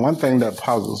 and one thing that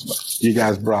puzzles me, you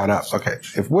guys brought up. Okay,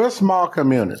 if we're a small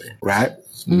community, right?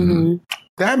 Mm-hmm.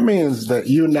 That means that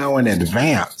you know in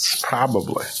advance,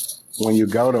 probably, when you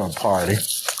go to a party,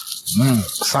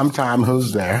 sometime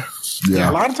who's there. Yeah.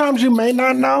 A lot of times you may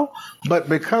not know, but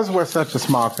because we're such a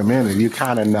small community, you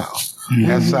kind of know.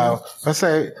 And so, let's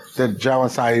say that Joe and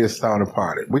Sayyida is throwing a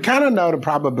party. We kind of know the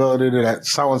probability that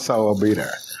so-and-so will be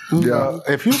there. Yeah.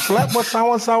 If you slept with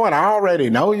so-and-so, and I already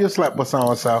know you slept with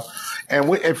so-and-so,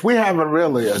 and if we haven't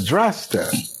really addressed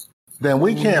it, then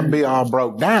we can't be all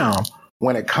broke down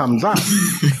when it comes up.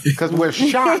 Because we're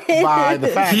shocked by the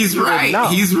fact He's right.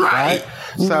 He's right.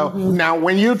 So now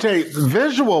when you take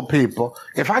visual people,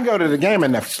 if I go to the game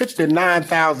and there's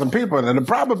 59,000 people, then the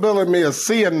probability of me of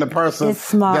seeing the person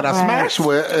that I smash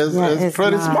with is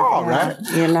pretty small, right?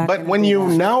 But when you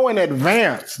know in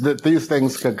advance that these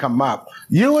things could come up,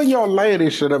 you and your lady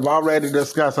should have already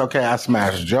discussed, okay, I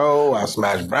smashed Joe, I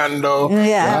smashed Brando.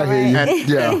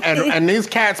 And these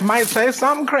cats might say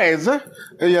something crazy.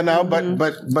 You know, but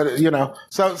you know,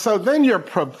 so then you're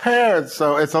prepared.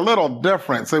 So it's a little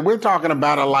different. So we're talking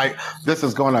about it like this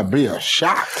is going to be a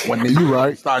shock when you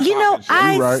start. You know,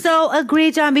 I so agree,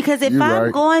 John, because if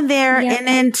I'm going there and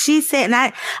then she said,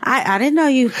 and I didn't know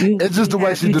you it's just the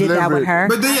way she did that with her.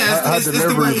 But it's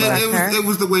the way it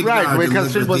was the way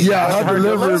because she was her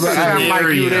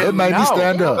delivery it made me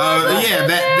stand up.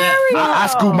 I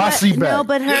scooped my seat back. No,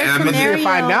 but her scenario. If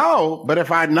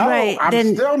I know,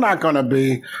 I'm still not going to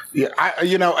be.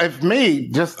 You know, if me,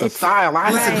 just the style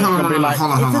I have, it's going to be like,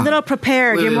 it's a little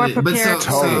prepared. You're more prepared.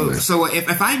 So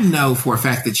if I know for a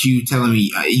fact that you telling me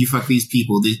you fuck these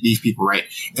people, right,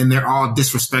 and they're all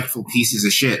disrespectful pieces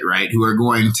of shit, right, who are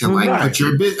going to put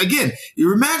your again,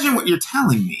 you imagine what you're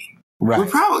telling me. Right. We're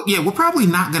probably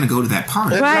not going to go to that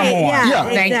party. Right. Yeah.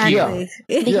 Thank you.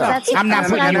 I'm not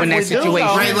putting you in that situation.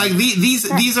 Right. Like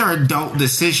these are adult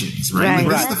decisions. Right. Like,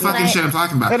 this is the fucking shit I'm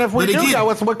talking about. And if we do go,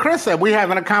 it's what Chris said. We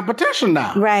having a competition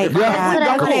now. Right.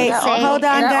 Yeah. Okay. Hold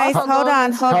on, guys. Hold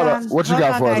on. What you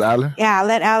got for us, Allie? Yeah,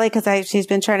 let Allie, because she's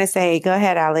been trying to say. Go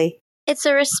ahead, Allie. It's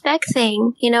a respect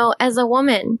thing. You know, as a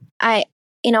woman, I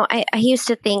used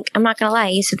to think, I'm not going to lie, I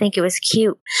used to think it was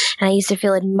cute. And I used to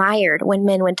feel admired when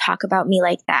men would talk about me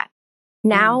like that.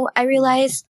 Now I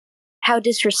realize how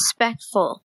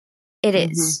disrespectful it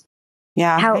is.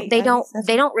 Yeah. How they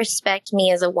don't respect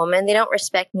me as a woman. They don't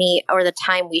respect me or the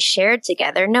time we shared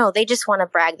together. No, they just want to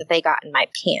brag that they got in my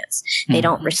pants. They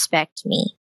don't respect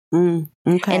me.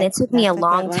 Okay. And it took me a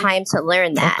long time to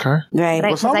learn that. Okay. Right.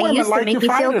 Because I used to make me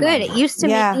feel good. It used to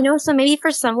make, so maybe for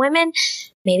some women,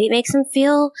 maybe it makes them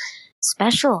feel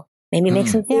special. Maybe it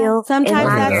makes them feel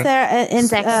sometimes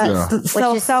that's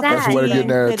their self-esteem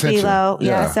could be low.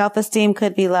 Yeah, self-esteem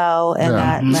could be low,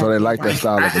 and so they like that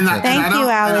style of attention. Thank you,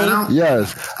 Allie.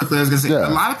 Yes, I was going to say a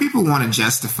lot of people want to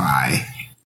justify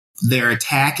their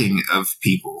attacking of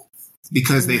people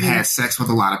because they've had sex with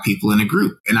a lot of people in a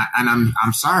group, and I'm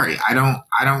sorry, I don't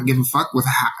give a fuck with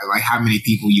how many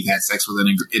people you've had sex with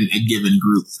in a given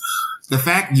group. The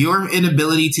fact your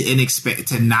inability to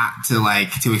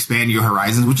expand your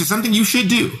horizons, which is something you should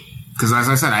do, because as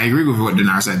I said, I agree with what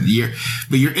Dinar said.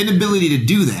 But your inability to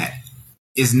do that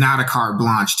is not a carte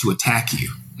blanche to attack you.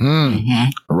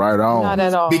 Right on. Not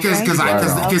at all. Because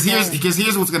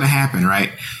here's what's going to happen,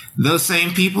 right? Those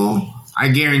same people, I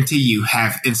guarantee you,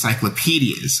 have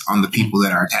encyclopedias on the people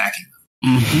that are attacking.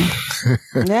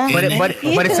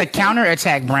 But it's a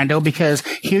counterattack, Brando, because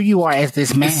here you are as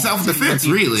this man, it's self-defense,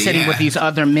 really, sitting with these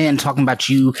other men talking about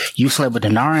you slept with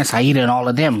Dinar and Sayyida and all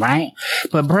of them, right?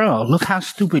 But bro, look how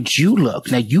stupid you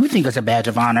look. Now you think it's a badge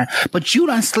of honor, but you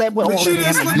done slept with all of them.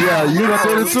 Yeah, you done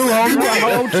did it too,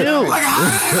 homie. too. Like,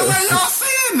 how are y'all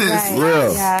seeing this?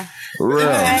 Real. Yeah. And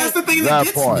that's the thing that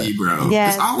gets me, bro.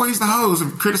 Yes. It's always the hoes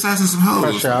criticizing some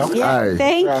hoes. Yeah,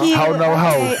 thank you. Ho no ho.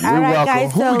 Okay. We welcome.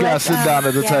 Guys, who we got to sit down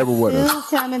at the table with us? Who's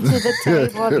coming to the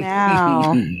table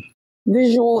now?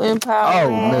 Visual empowerment.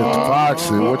 Oh, Miss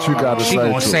Foxy, what you got to say? She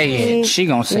gonna say it. She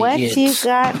gonna say what it. You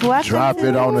got? Drop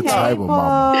it on the table,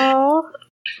 mama.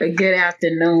 Good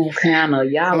afternoon, panel.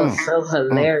 Y'all are so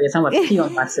hilarious. I'm gonna pee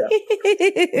on myself.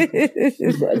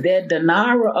 That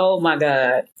Dinara, oh my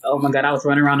god, I was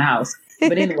running around the house.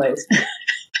 But anyways,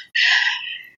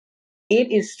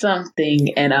 it is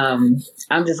something, and I'm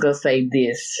just gonna say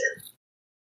this: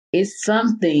 it's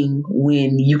something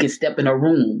when you can step in a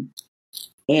room,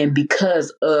 and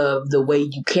because of the way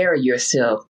you carry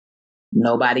yourself,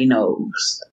 nobody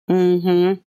knows.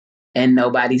 and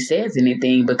nobody says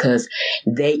anything because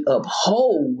they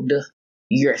uphold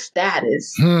your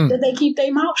status, that they keep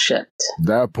their mouth shut.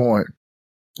 That point.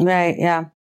 Right. Yeah.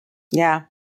 Yeah.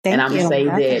 Thank and I'm you. Gonna say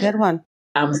That's that, a good one.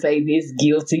 I'm going to say this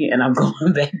guilty, and I'm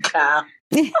going back down.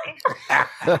 Hey,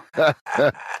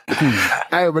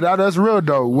 but that's real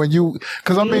though. When you,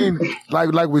 because I mean,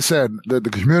 like we said, the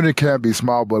community can be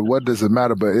small, but what does it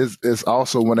matter? But it's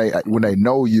also when they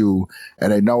know you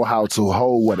and they know how to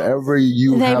hold whatever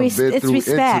you have been through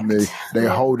intimately, they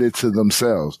hold it to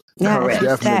themselves. Yeah, it's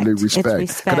definitely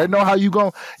respect. Because they know how you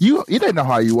go. You they know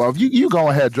how you are. You go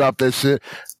ahead, drop that shit.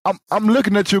 I'm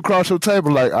looking at you across your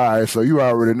table like, all right, so you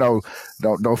already know.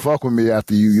 Don't fuck with me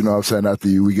after you. You know what I'm saying? After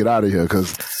we get out of here,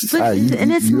 because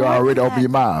you already open your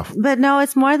mouth. But no,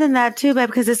 it's more than that too. But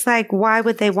because it's like, why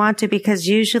would they want to? Because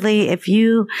usually, if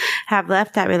you have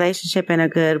left that relationship in a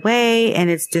good way,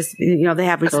 and it's just they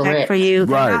have respect for you,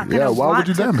 they're not gonna want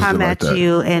to come at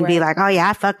you and be like, oh yeah,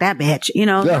 I fucked that bitch.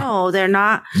 No, they're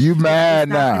not. You mad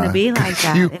now? It's not gonna be like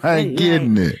that. You ain't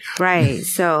getting it. Right.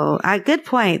 So, good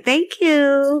point. Thank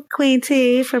you, Queen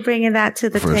T, for bringing that to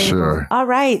the table. Sure. All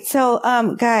right. So,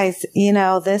 guys,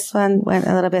 this one went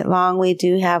a little bit long. We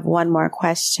do have one more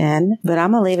question, but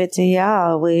I'm gonna leave it to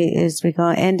y'all. We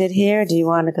gonna end it here? Or do you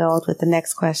want to go with the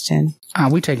next question?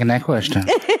 We taking that question.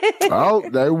 Oh,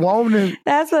 they want it.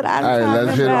 That's what I'm talking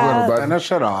let's hit about. it. Now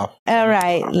shut off. All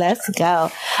right, let's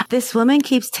go. This woman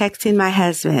keeps texting my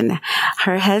husband.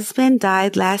 Her husband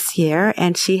died last year,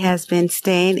 and she has been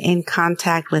staying in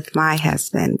contact with my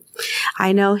husband.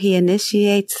 I know he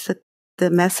initiates the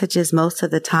messages most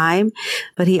of the time,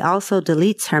 but he also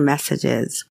deletes her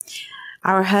messages.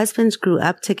 Our husbands grew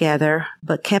up together,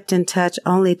 but kept in touch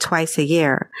only twice a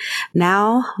year.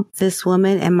 Now, this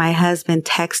woman and my husband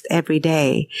text every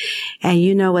day, and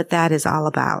you know what that is all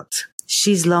about.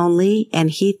 She's lonely, and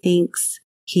he thinks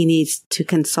he needs to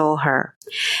console her.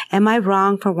 Am I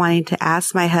wrong for wanting to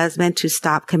ask my husband to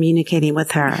stop communicating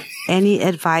with her? Any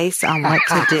advice on what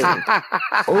to do?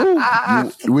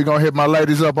 We gonna hit my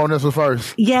ladies up on this one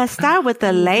first. Yes, start with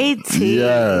the ladies.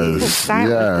 Yes, start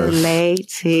with the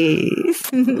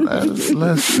ladies.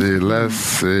 Let's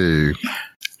see.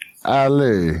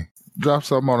 Ali, drop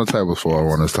something on the table for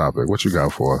us on this topic. What you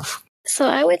got for us? So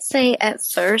I would say at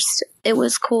first it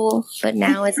was cool, but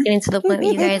now it's getting to the point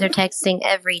where you guys are texting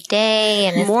every day,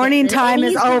 and morning time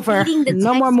is over.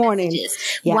 No more morning.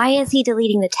 Yeah. Why is he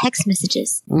deleting the text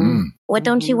messages? What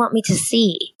don't you want me to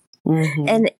see?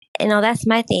 And that's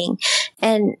my thing.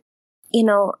 And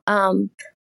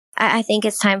I think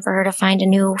it's time for her to find a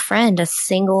new friend, a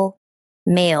single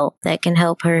male that can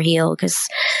help her heal, because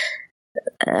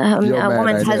a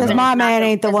woman's husband. My man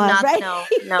ain't the one, right? No.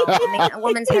 A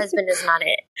woman's husband is not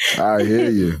it. I hear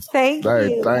you. Thank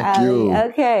you.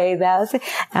 Okay, that was it.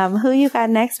 Who you got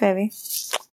next, baby?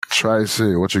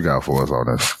 Tracy, what you got for us on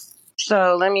this?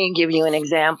 So let me give you an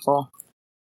example.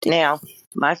 Now,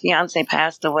 my fiance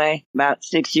passed away about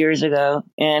 6 years ago,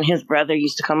 and his brother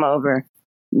used to come over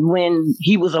when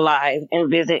he was alive and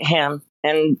visit him.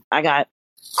 And I got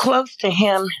close to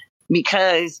him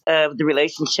because of the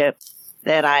relationship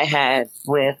that I had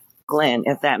with Glenn,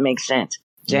 if that makes sense.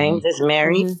 James is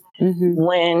married.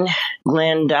 When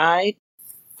Glenn died,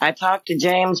 I talked to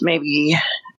James maybe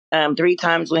 3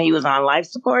 times when he was on life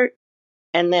support.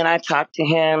 And then I talked to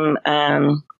him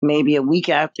maybe a week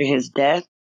after his death.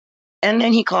 And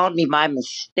then he called me by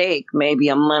mistake maybe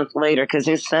a month later because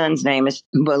his son's name is,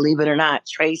 believe it or not,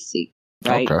 Tracy.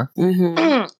 Right?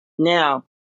 Okay. Now,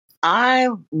 I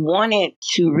wanted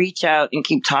to reach out and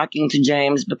keep talking to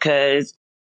James because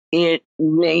it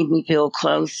made me feel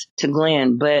close to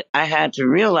Glenn. But I had to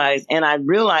realize, and I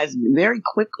realized very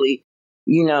quickly,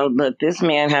 look, this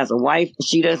man has a wife.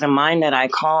 She doesn't mind that I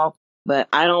call, but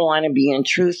I don't want to be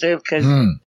intrusive because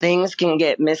things can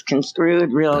get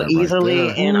misconstrued real easily.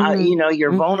 Right, and,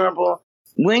 you're vulnerable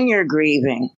when you're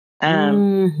grieving.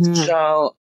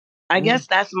 So I guess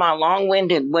that's my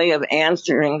long-winded way of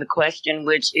answering the question,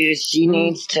 which is she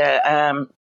needs to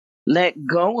let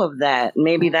go of that.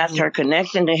 Maybe that's her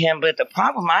connection to him. But the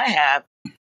problem I have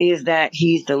is that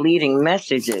he's deleting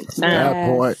messages.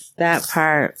 That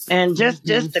part. And just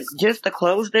to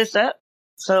close this up.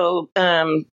 So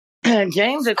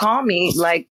James had called me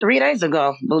like 3 days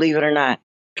ago, believe it or not,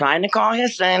 trying to call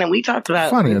his son. And we talked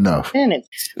about funny enough minutes,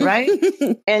 right?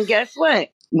 And guess what?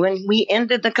 When we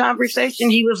ended the conversation,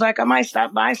 he was like, I might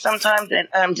stop by sometimes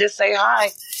and just say hi,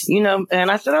 And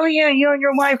I said, oh, yeah, you and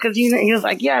your wife. Because he was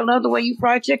like, yeah, I love the way you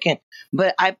fry chicken.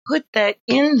 But I put that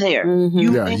in there.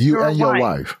 You and your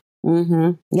wife.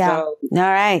 Mm-hmm. Yeah. So,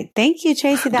 all right. Thank you,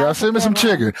 Tracy. Send me some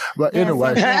chicken. But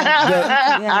anyway.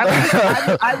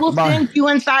 I will send you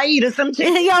and Sayyida some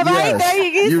chicken. You're right. There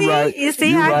you go. You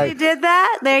see how you did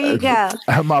that? There you go.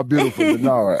 My beautiful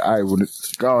Denara. I would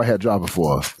go ahead, drop it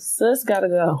for us. Sis gotta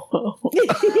go.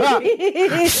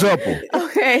 Simple.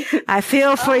 Okay. I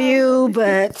feel for you,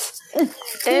 but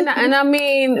and I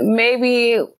mean,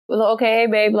 maybe okay, hey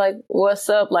babe, like what's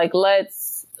up? Like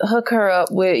let's hook her up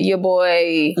with your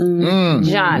boy Johnny.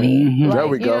 Mm-hmm. Like, there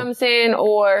we go. You know what I'm saying?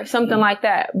 Or something like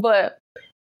that. But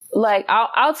like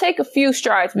I'll take a few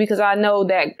strides because I know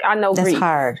grief. That's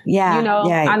hard. Yeah. You know,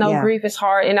 I know grief is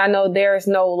hard and I know there's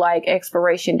no like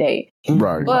expiration date.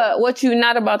 Right. But what you're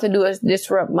not about to do is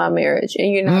disrupt my marriage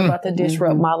and you're not about to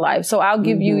disrupt my life. So I'll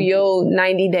give you your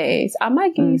 90 days. I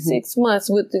might give you 6 months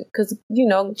because, you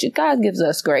know, God gives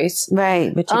us grace.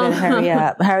 Right. But you better hurry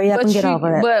up. Hurry up and get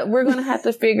over it. But we're going to have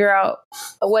to figure out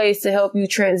ways to help you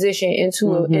transition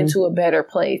into a better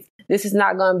place. This is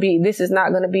not going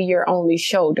to be your only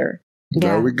shoulder.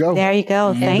 There we go. There you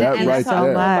go. Thank you right so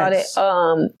much. About it.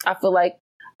 I feel like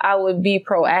I would be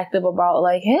proactive about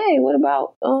like, hey, what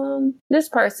about this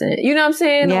person? You know what I'm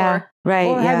saying? Yeah.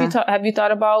 Or have you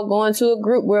thought about going to a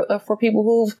group for people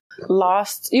who've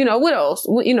lost, you know, widows,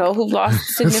 you know, who've lost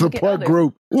significant support others.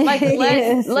 Group. Like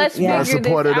let's figure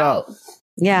support this it out. Up.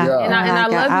 Yeah. And I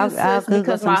love you, sis,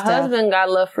 because my husband got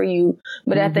love for you.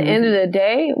 But at the end of the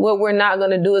day, what we're not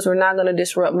going to do is we're not going to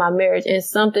disrupt my marriage. And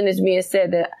something is being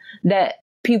said that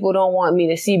people don't want me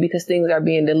to see because things are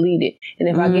being deleted. And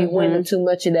if I get wind of too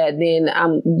much of that, then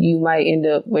you might end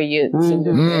up where your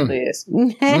Cinderella is.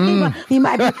 You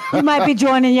might be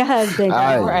joining your husband.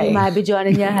 Right. You might be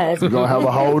joining your husband. You're going to have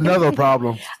a whole nother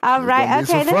problem. All right.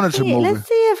 Okay. Let's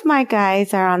see if my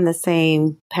guys are on the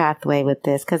same pathway with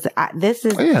this. Because this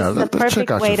is the perfect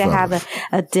way to have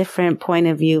a different point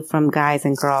of view from guys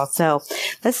and girls. So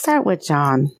let's start with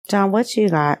John. John, what you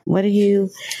got?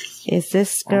 Is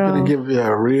this girl? I'm going to give you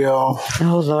a real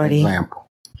example.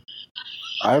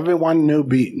 Everyone knew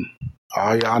Beaton.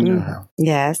 All y'all knew him.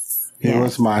 Yes. He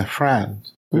was my friend.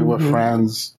 We were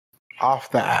friends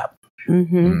off the app.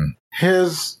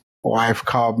 His wife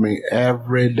called me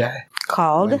every day.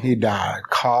 Called? When he died.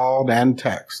 Called and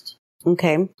text.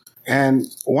 Okay. And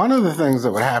one of the things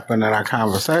that would happen in our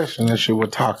conversation is she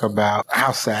would talk about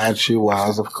how sad she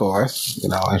was, of course, you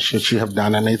know, and should she have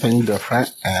done anything different?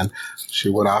 And she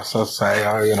would also say,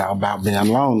 about being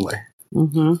lonely.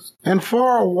 And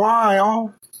for a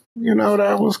while, you know,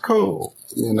 that was cool.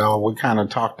 You know, we kind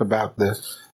of talked about the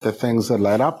things that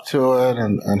led up to it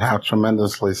and how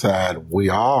tremendously sad we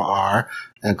all are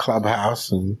in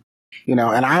Clubhouse. And, you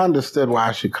know, and I understood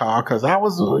why she called because I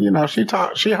was, you know, she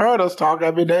heard us talk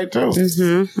every day too.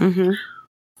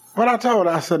 But I told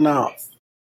her, I said, no,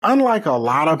 unlike a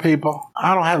lot of people,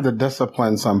 I don't have the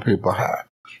discipline some people have.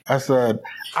 I said,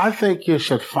 I think you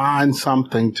should find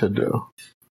something to do.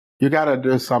 You got to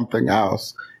do something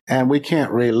else. And we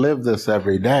can't relive this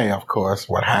every day, of course,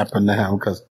 what happened to him,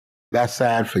 because that's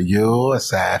sad for you, it's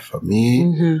sad for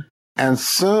me. And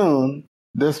soon,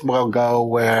 this will go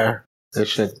where it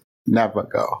should never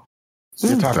go.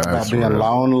 You talk about being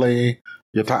lonely.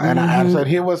 And I said,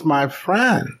 he was my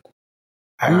friend.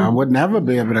 I would never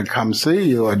be able to come see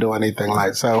you or do anything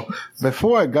like so.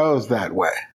 Before it goes that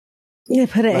way. Yeah,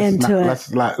 put an end to it.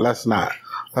 Let's not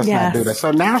do that.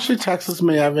 So now she texts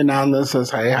me every now and then, says,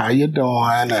 "Hey, how you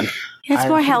doing?" And it's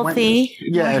more healthy.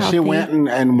 She went and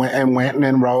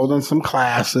enrolled in some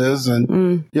classes,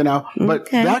 and you know, but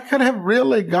that could have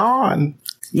really gone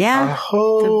a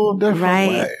whole different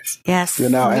way. Yes, you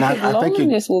know, and I think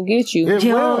loneliness will get you. It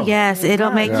will. Yes,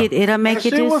 it'll make you. It'll make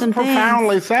you do some things. She was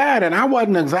profoundly sad, and I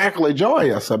wasn't exactly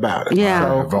joyous about it.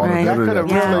 Yeah,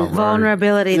 so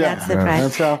vulnerability. That's the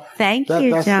price. So thank you,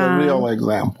 John. That's the real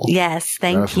example. Yes,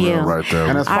 thank you. Right there.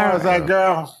 And as far as that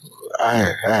girl,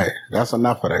 hey, that's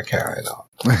enough of that carrying on.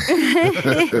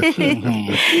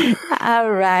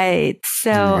 All right.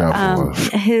 So,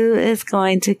 who is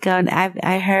going to go?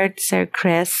 I heard Sir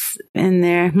Chris in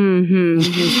there.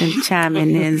 He's been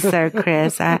chiming in, Sir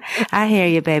Chris. I hear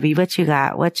you, baby. What you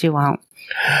got? What you want?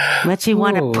 What you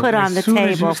want to put on the table?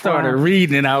 As you started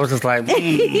reading, and I was just like,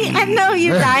 I know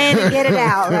you're dying to get it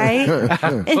out, right?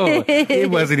 It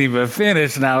wasn't even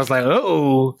finished, and I was like,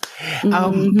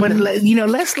 but you know,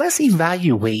 let's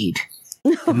evaluate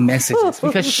the messages,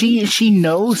 because she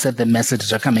knows that the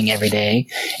messages are coming every day,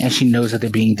 and she knows that they're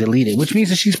being deleted, which means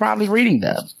that she's probably reading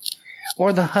them.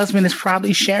 Or the husband is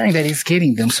probably sharing that he's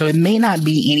getting them. So it may not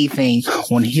be anything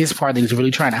on his part that he's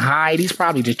really trying to hide. He's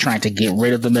probably just trying to get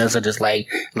rid of the messages like,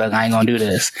 look, I ain't gonna do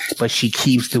this. But she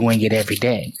keeps doing it every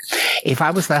day. If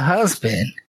I was the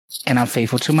husband, and I'm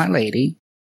faithful to my lady,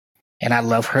 and I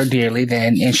love her dearly,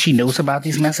 then, and she knows about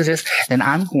these messages, then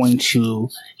I'm going to,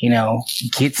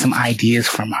 get some ideas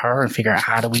from her and figure out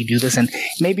how do we do this. And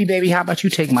maybe, baby, how about you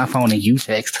take my phone and you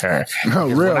text her? Oh,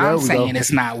 real, what I'm saying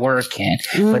is not working.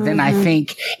 Mm-hmm. But then I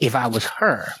think if I was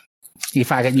her,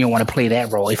 if I want to play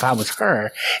that role, if I was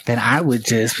her, then I would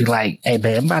just be like, hey,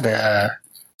 babe, I'm about to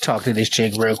talk to this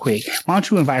chick real quick. Why don't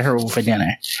you invite her over for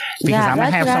dinner? Because I'm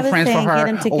going to have some friends for her,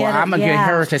 or I'm going to get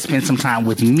her to spend some time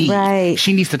with me. Right.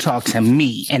 She needs to talk to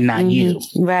me and not you.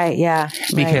 Right, yeah.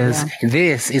 Because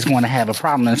this is going to have a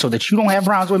problem. And so that you don't have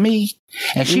problems with me,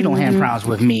 and she don't have problems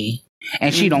with me,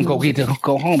 and she don't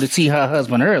go home to see her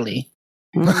husband early.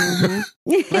 Let's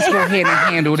go ahead and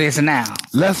handle this now.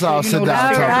 Let's all sit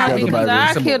down and talk together, baby.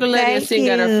 I killed a lady and sing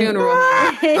at her funeral.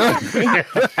 Take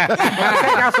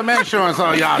out some insurance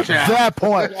on y'all, child. That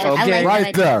point, okay,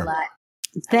 right there.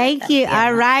 Thank you. Yeah.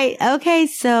 All right. Okay,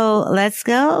 so let's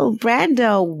go.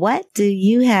 Brando, what do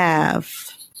you have?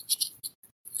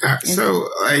 So,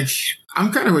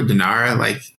 I'm kind of with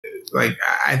Dinara.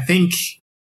 I think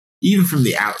even from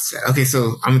the outset. Okay,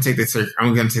 so I'm gonna take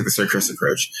the Sir Chris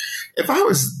approach. If I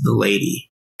was the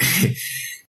lady,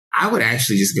 I would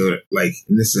actually just go to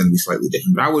and this is gonna be slightly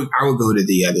different, but I would go to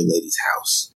the other lady's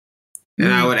house.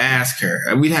 And I would ask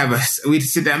her, we'd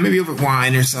sit down maybe over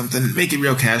wine or something, make it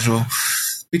real casual.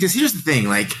 Because here's the thing,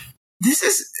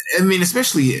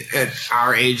 especially at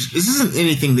our age, this isn't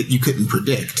anything that you couldn't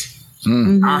predict.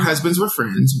 Mm-hmm. Our husbands were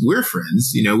friends. We're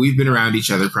friends. We've been around each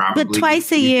other probably. But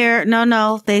twice a year.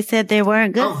 No. They said they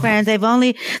weren't good friends. They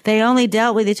only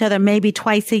dealt with each other maybe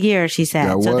twice a year, she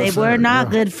said. So they were not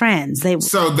good friends. They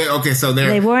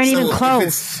weren't even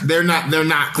close. They're not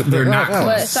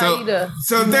close. So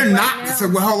they're not. So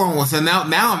hold on. So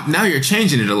now you're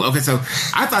changing it a little. Okay. So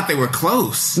I thought they were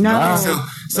close. No.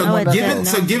 Given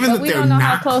that we they're don't know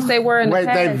not how close they were in the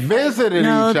past. They visited each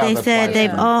other.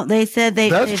 They said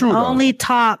they've only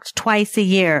talked twice a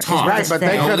year. Right, but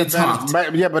they could have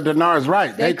been. Yeah, but Dinar's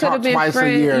right. They talked twice a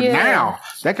year. Now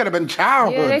they could have been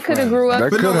childhood. Yeah, they could have grew up. They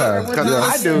could have.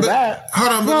 I do that.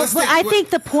 Hold on, but I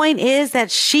think the point is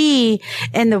that she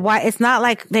and the wife. It's not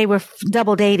like they were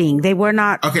double dating. They were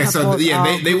not. Okay, so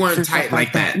they weren't tight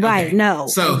like that. Right? Okay. No.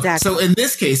 So exactly. So in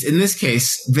this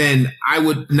case, then I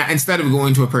would instead of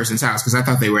going to a person's house, because I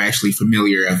thought they were actually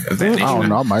familiar of that nature. Oh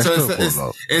no, my so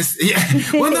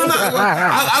Well, no.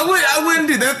 I wouldn't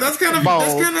do that. That's kind of bold.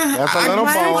 That's a little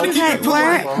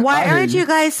bold. Why aren't you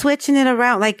guys switching it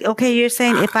around? Okay, you're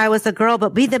saying if I was a girl,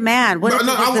 but be the man. I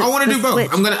want to do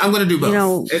both. I'm gonna do both.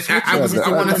 I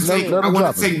want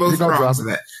to take both prongs of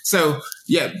that. So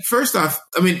yeah, first off,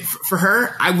 for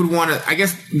her, I would want to. I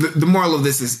guess the moral of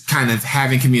this is kind of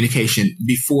having communication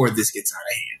before this gets out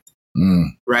of hand.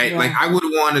 Right? Yeah. I would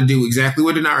want to do exactly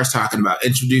what Dinara is talking about,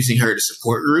 introducing her to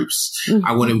support groups. Mm-hmm.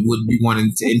 I would be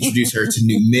wanting to introduce her to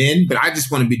new men, but I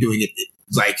just want to be doing it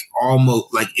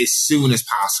almost as soon as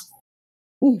possible,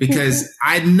 because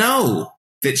I know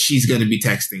that she's going to be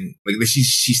texting, that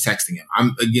she's texting him.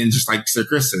 I'm again, just like Sir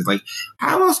Chris said,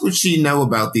 how else would she know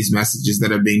about these messages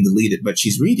that are being deleted, but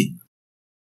she's reading them?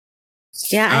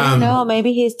 Yeah, I don't know.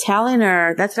 Maybe he's telling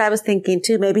her. That's what I was thinking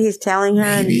too. Maybe he's telling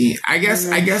her. Maybe. I guess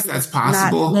that's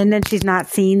possible. And then she's not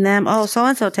seeing them. Oh, so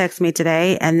and so texted me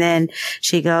today, and then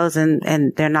she goes and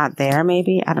they're not there.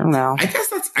 Maybe, I don't know.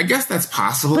 I guess that's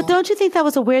possible. But don't you think that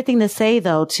was a weird thing to say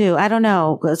though? Too. I don't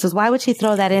know. Because why would she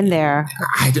throw that in there?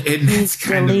 He's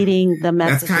deleting the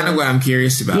message. That's kind of what I'm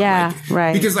curious about. Yeah,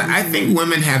 right. Because I think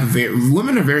women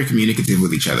are very communicative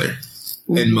with each other.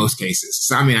 In most cases.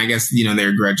 So, I guess, there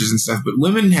are grudges and stuff, but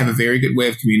women have a very good way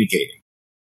of communicating.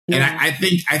 Yeah. And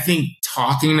I think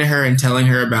talking to her and telling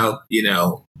her about,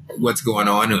 what's going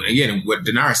on, and again, what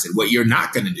Dinara said, what you're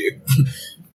not going to do.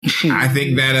 I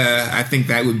think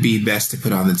that would be best to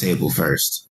put on the table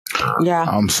first. Yeah.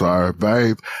 I'm sorry,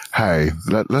 babe. Hey,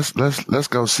 let's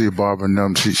go see Barbara and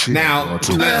them. She now,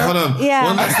 hold on. Yeah.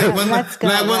 One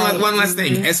last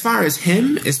thing. As far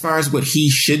as what he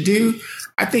should do,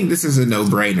 I think this is a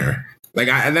no-brainer.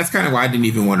 That's kind of why I didn't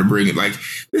even want to bring it.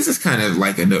 This is kind of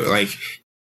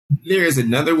there is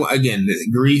another one. Again,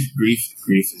 grief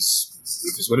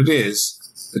is what it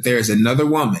is. But there is another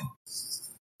woman,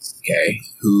 okay,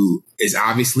 who is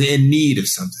obviously in need of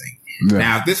something. Yeah.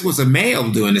 Now, if this was a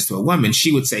male doing this to a woman,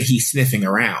 she would say he's sniffing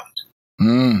around.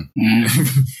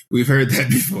 We've heard that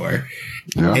before.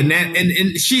 Yeah.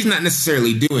 And she's not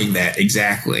necessarily doing that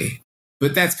exactly.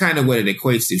 But that's kind of what it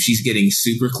equates to. She's getting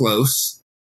super close.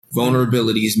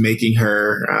 Vulnerability is making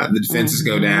her, the defenses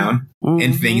go down,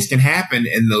 and things can happen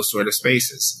in those sort of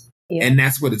spaces. Yeah. And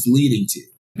that's what it's leading to.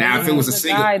 Now, if it was a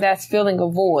single guy that's filling a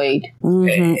void,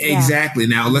 exactly.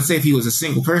 Now, let's say if he was a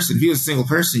single person. If he was a single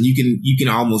person, you can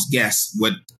almost guess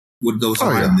what goes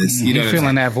on in this. You know,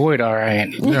 feeling that void, all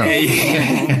right.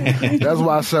 Yeah. That's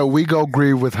why I said we go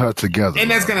grieve with her together.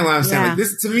 And that's kind of what I'm saying. Like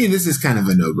this, to me, this is kind of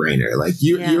a no-brainer. Like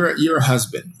you're a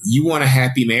husband. You want a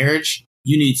happy marriage.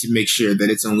 You need to make sure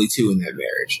that it's only two in that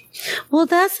marriage. Well,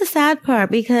 that's the sad part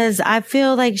because I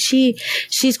feel like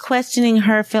she's questioning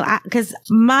her feel, because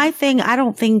my thing, I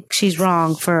don't think she's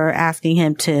wrong for asking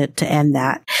him to end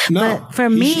that. No, but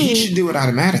for me, he should do it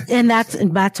automatically. And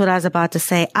that's what I was about to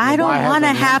say. I don't want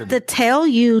to have to tell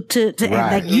you to end.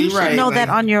 Like you should know that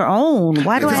on your own.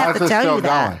 Why do I have to tell you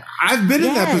that? I've been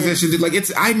in that position. Like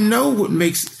I know what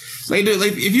makes. Like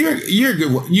if you're a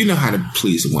good, you know how to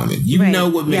please a woman. You know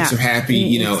what makes her happy.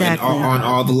 You know, exactly. And on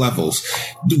all the levels.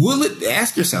 Will it?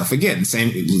 Ask yourself again.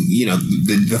 Same. You know,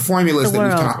 the formulas that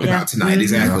we've talked about tonight.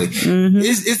 Exactly. Mm-hmm.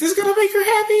 Is this going to make her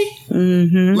happy?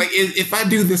 Mm-hmm. Like if I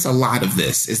do this, a lot of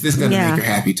this, is this going to make her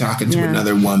happy? Talking to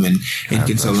another woman and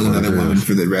consoling another woman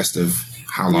for the rest of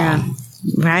how long?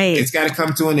 Right. It's got to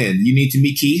come to an end. You need to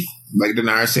meet Keith, like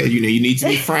Denara said. You know, you need to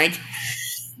meet Frank.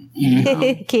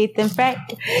 Keith and Frank.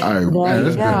 It's been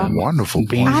wonderful.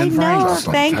 I know.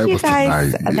 Thank you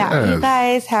guys. Yes. You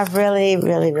guys have really,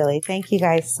 really, really. Thank you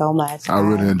guys so much. I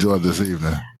really enjoyed this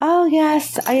evening. Oh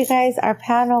yes, you guys. Our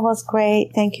panel was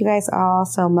great. Thank you guys all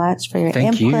so much for your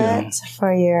input,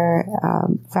 for your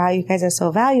value. You guys are so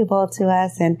valuable to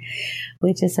us, and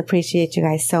we just appreciate you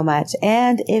guys so much.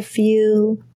 And if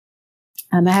you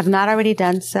have not already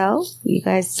done so, you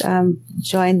guys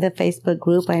join the Facebook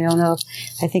group. I don't know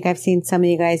I think I've seen some of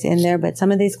you guys in there, but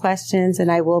some of these questions,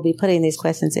 and I will be putting these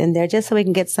questions in there just so we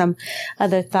can get some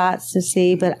other thoughts to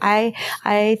see. But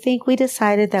I think we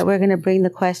decided that we're going to bring the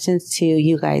questions to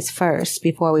you guys first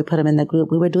before we put them in the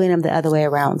group. We were doing them the other way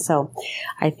around. So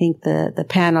I think the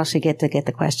panel should get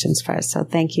the questions first. So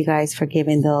thank you guys for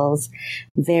giving those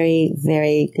very,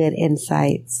 very good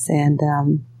insights. And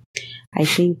I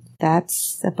think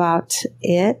that's about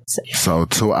it. So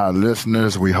to our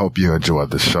listeners, we hope you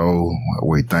enjoyed the show.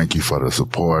 We thank you for the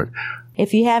support.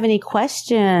 If you have any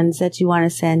questions that you want to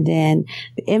send in,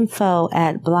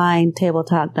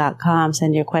 info@blindtabletalk.com.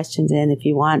 Send your questions in if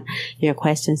you want your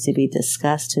questions to be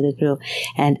discussed to the group.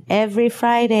 And every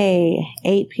Friday,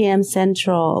 8 p.m.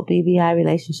 Central, BBI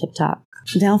Relationship Talk.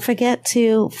 Don't forget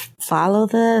to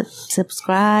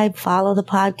subscribe, follow the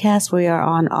podcast. We are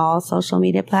on all social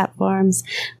media platforms.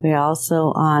 We are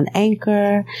also on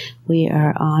Anchor. We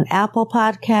are on Apple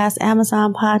Podcasts,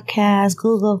 Amazon Podcasts,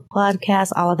 Google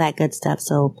Podcasts, all of that good stuff.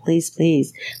 So please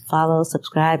follow,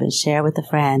 subscribe, and share with a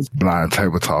friend. Blind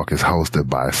Table Talk is hosted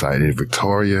by Sayyida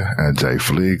Victoria and Jay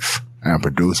Fleeks and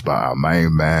produced by our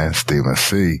main man, Stephen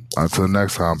C. Until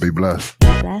next time, be blessed.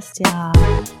 Blessed, y'all.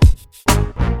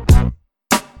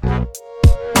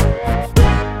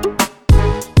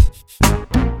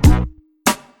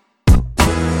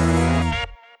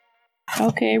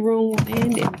 Okay, room will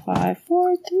end in 5,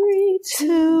 4, 3,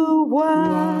 2,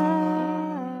 1.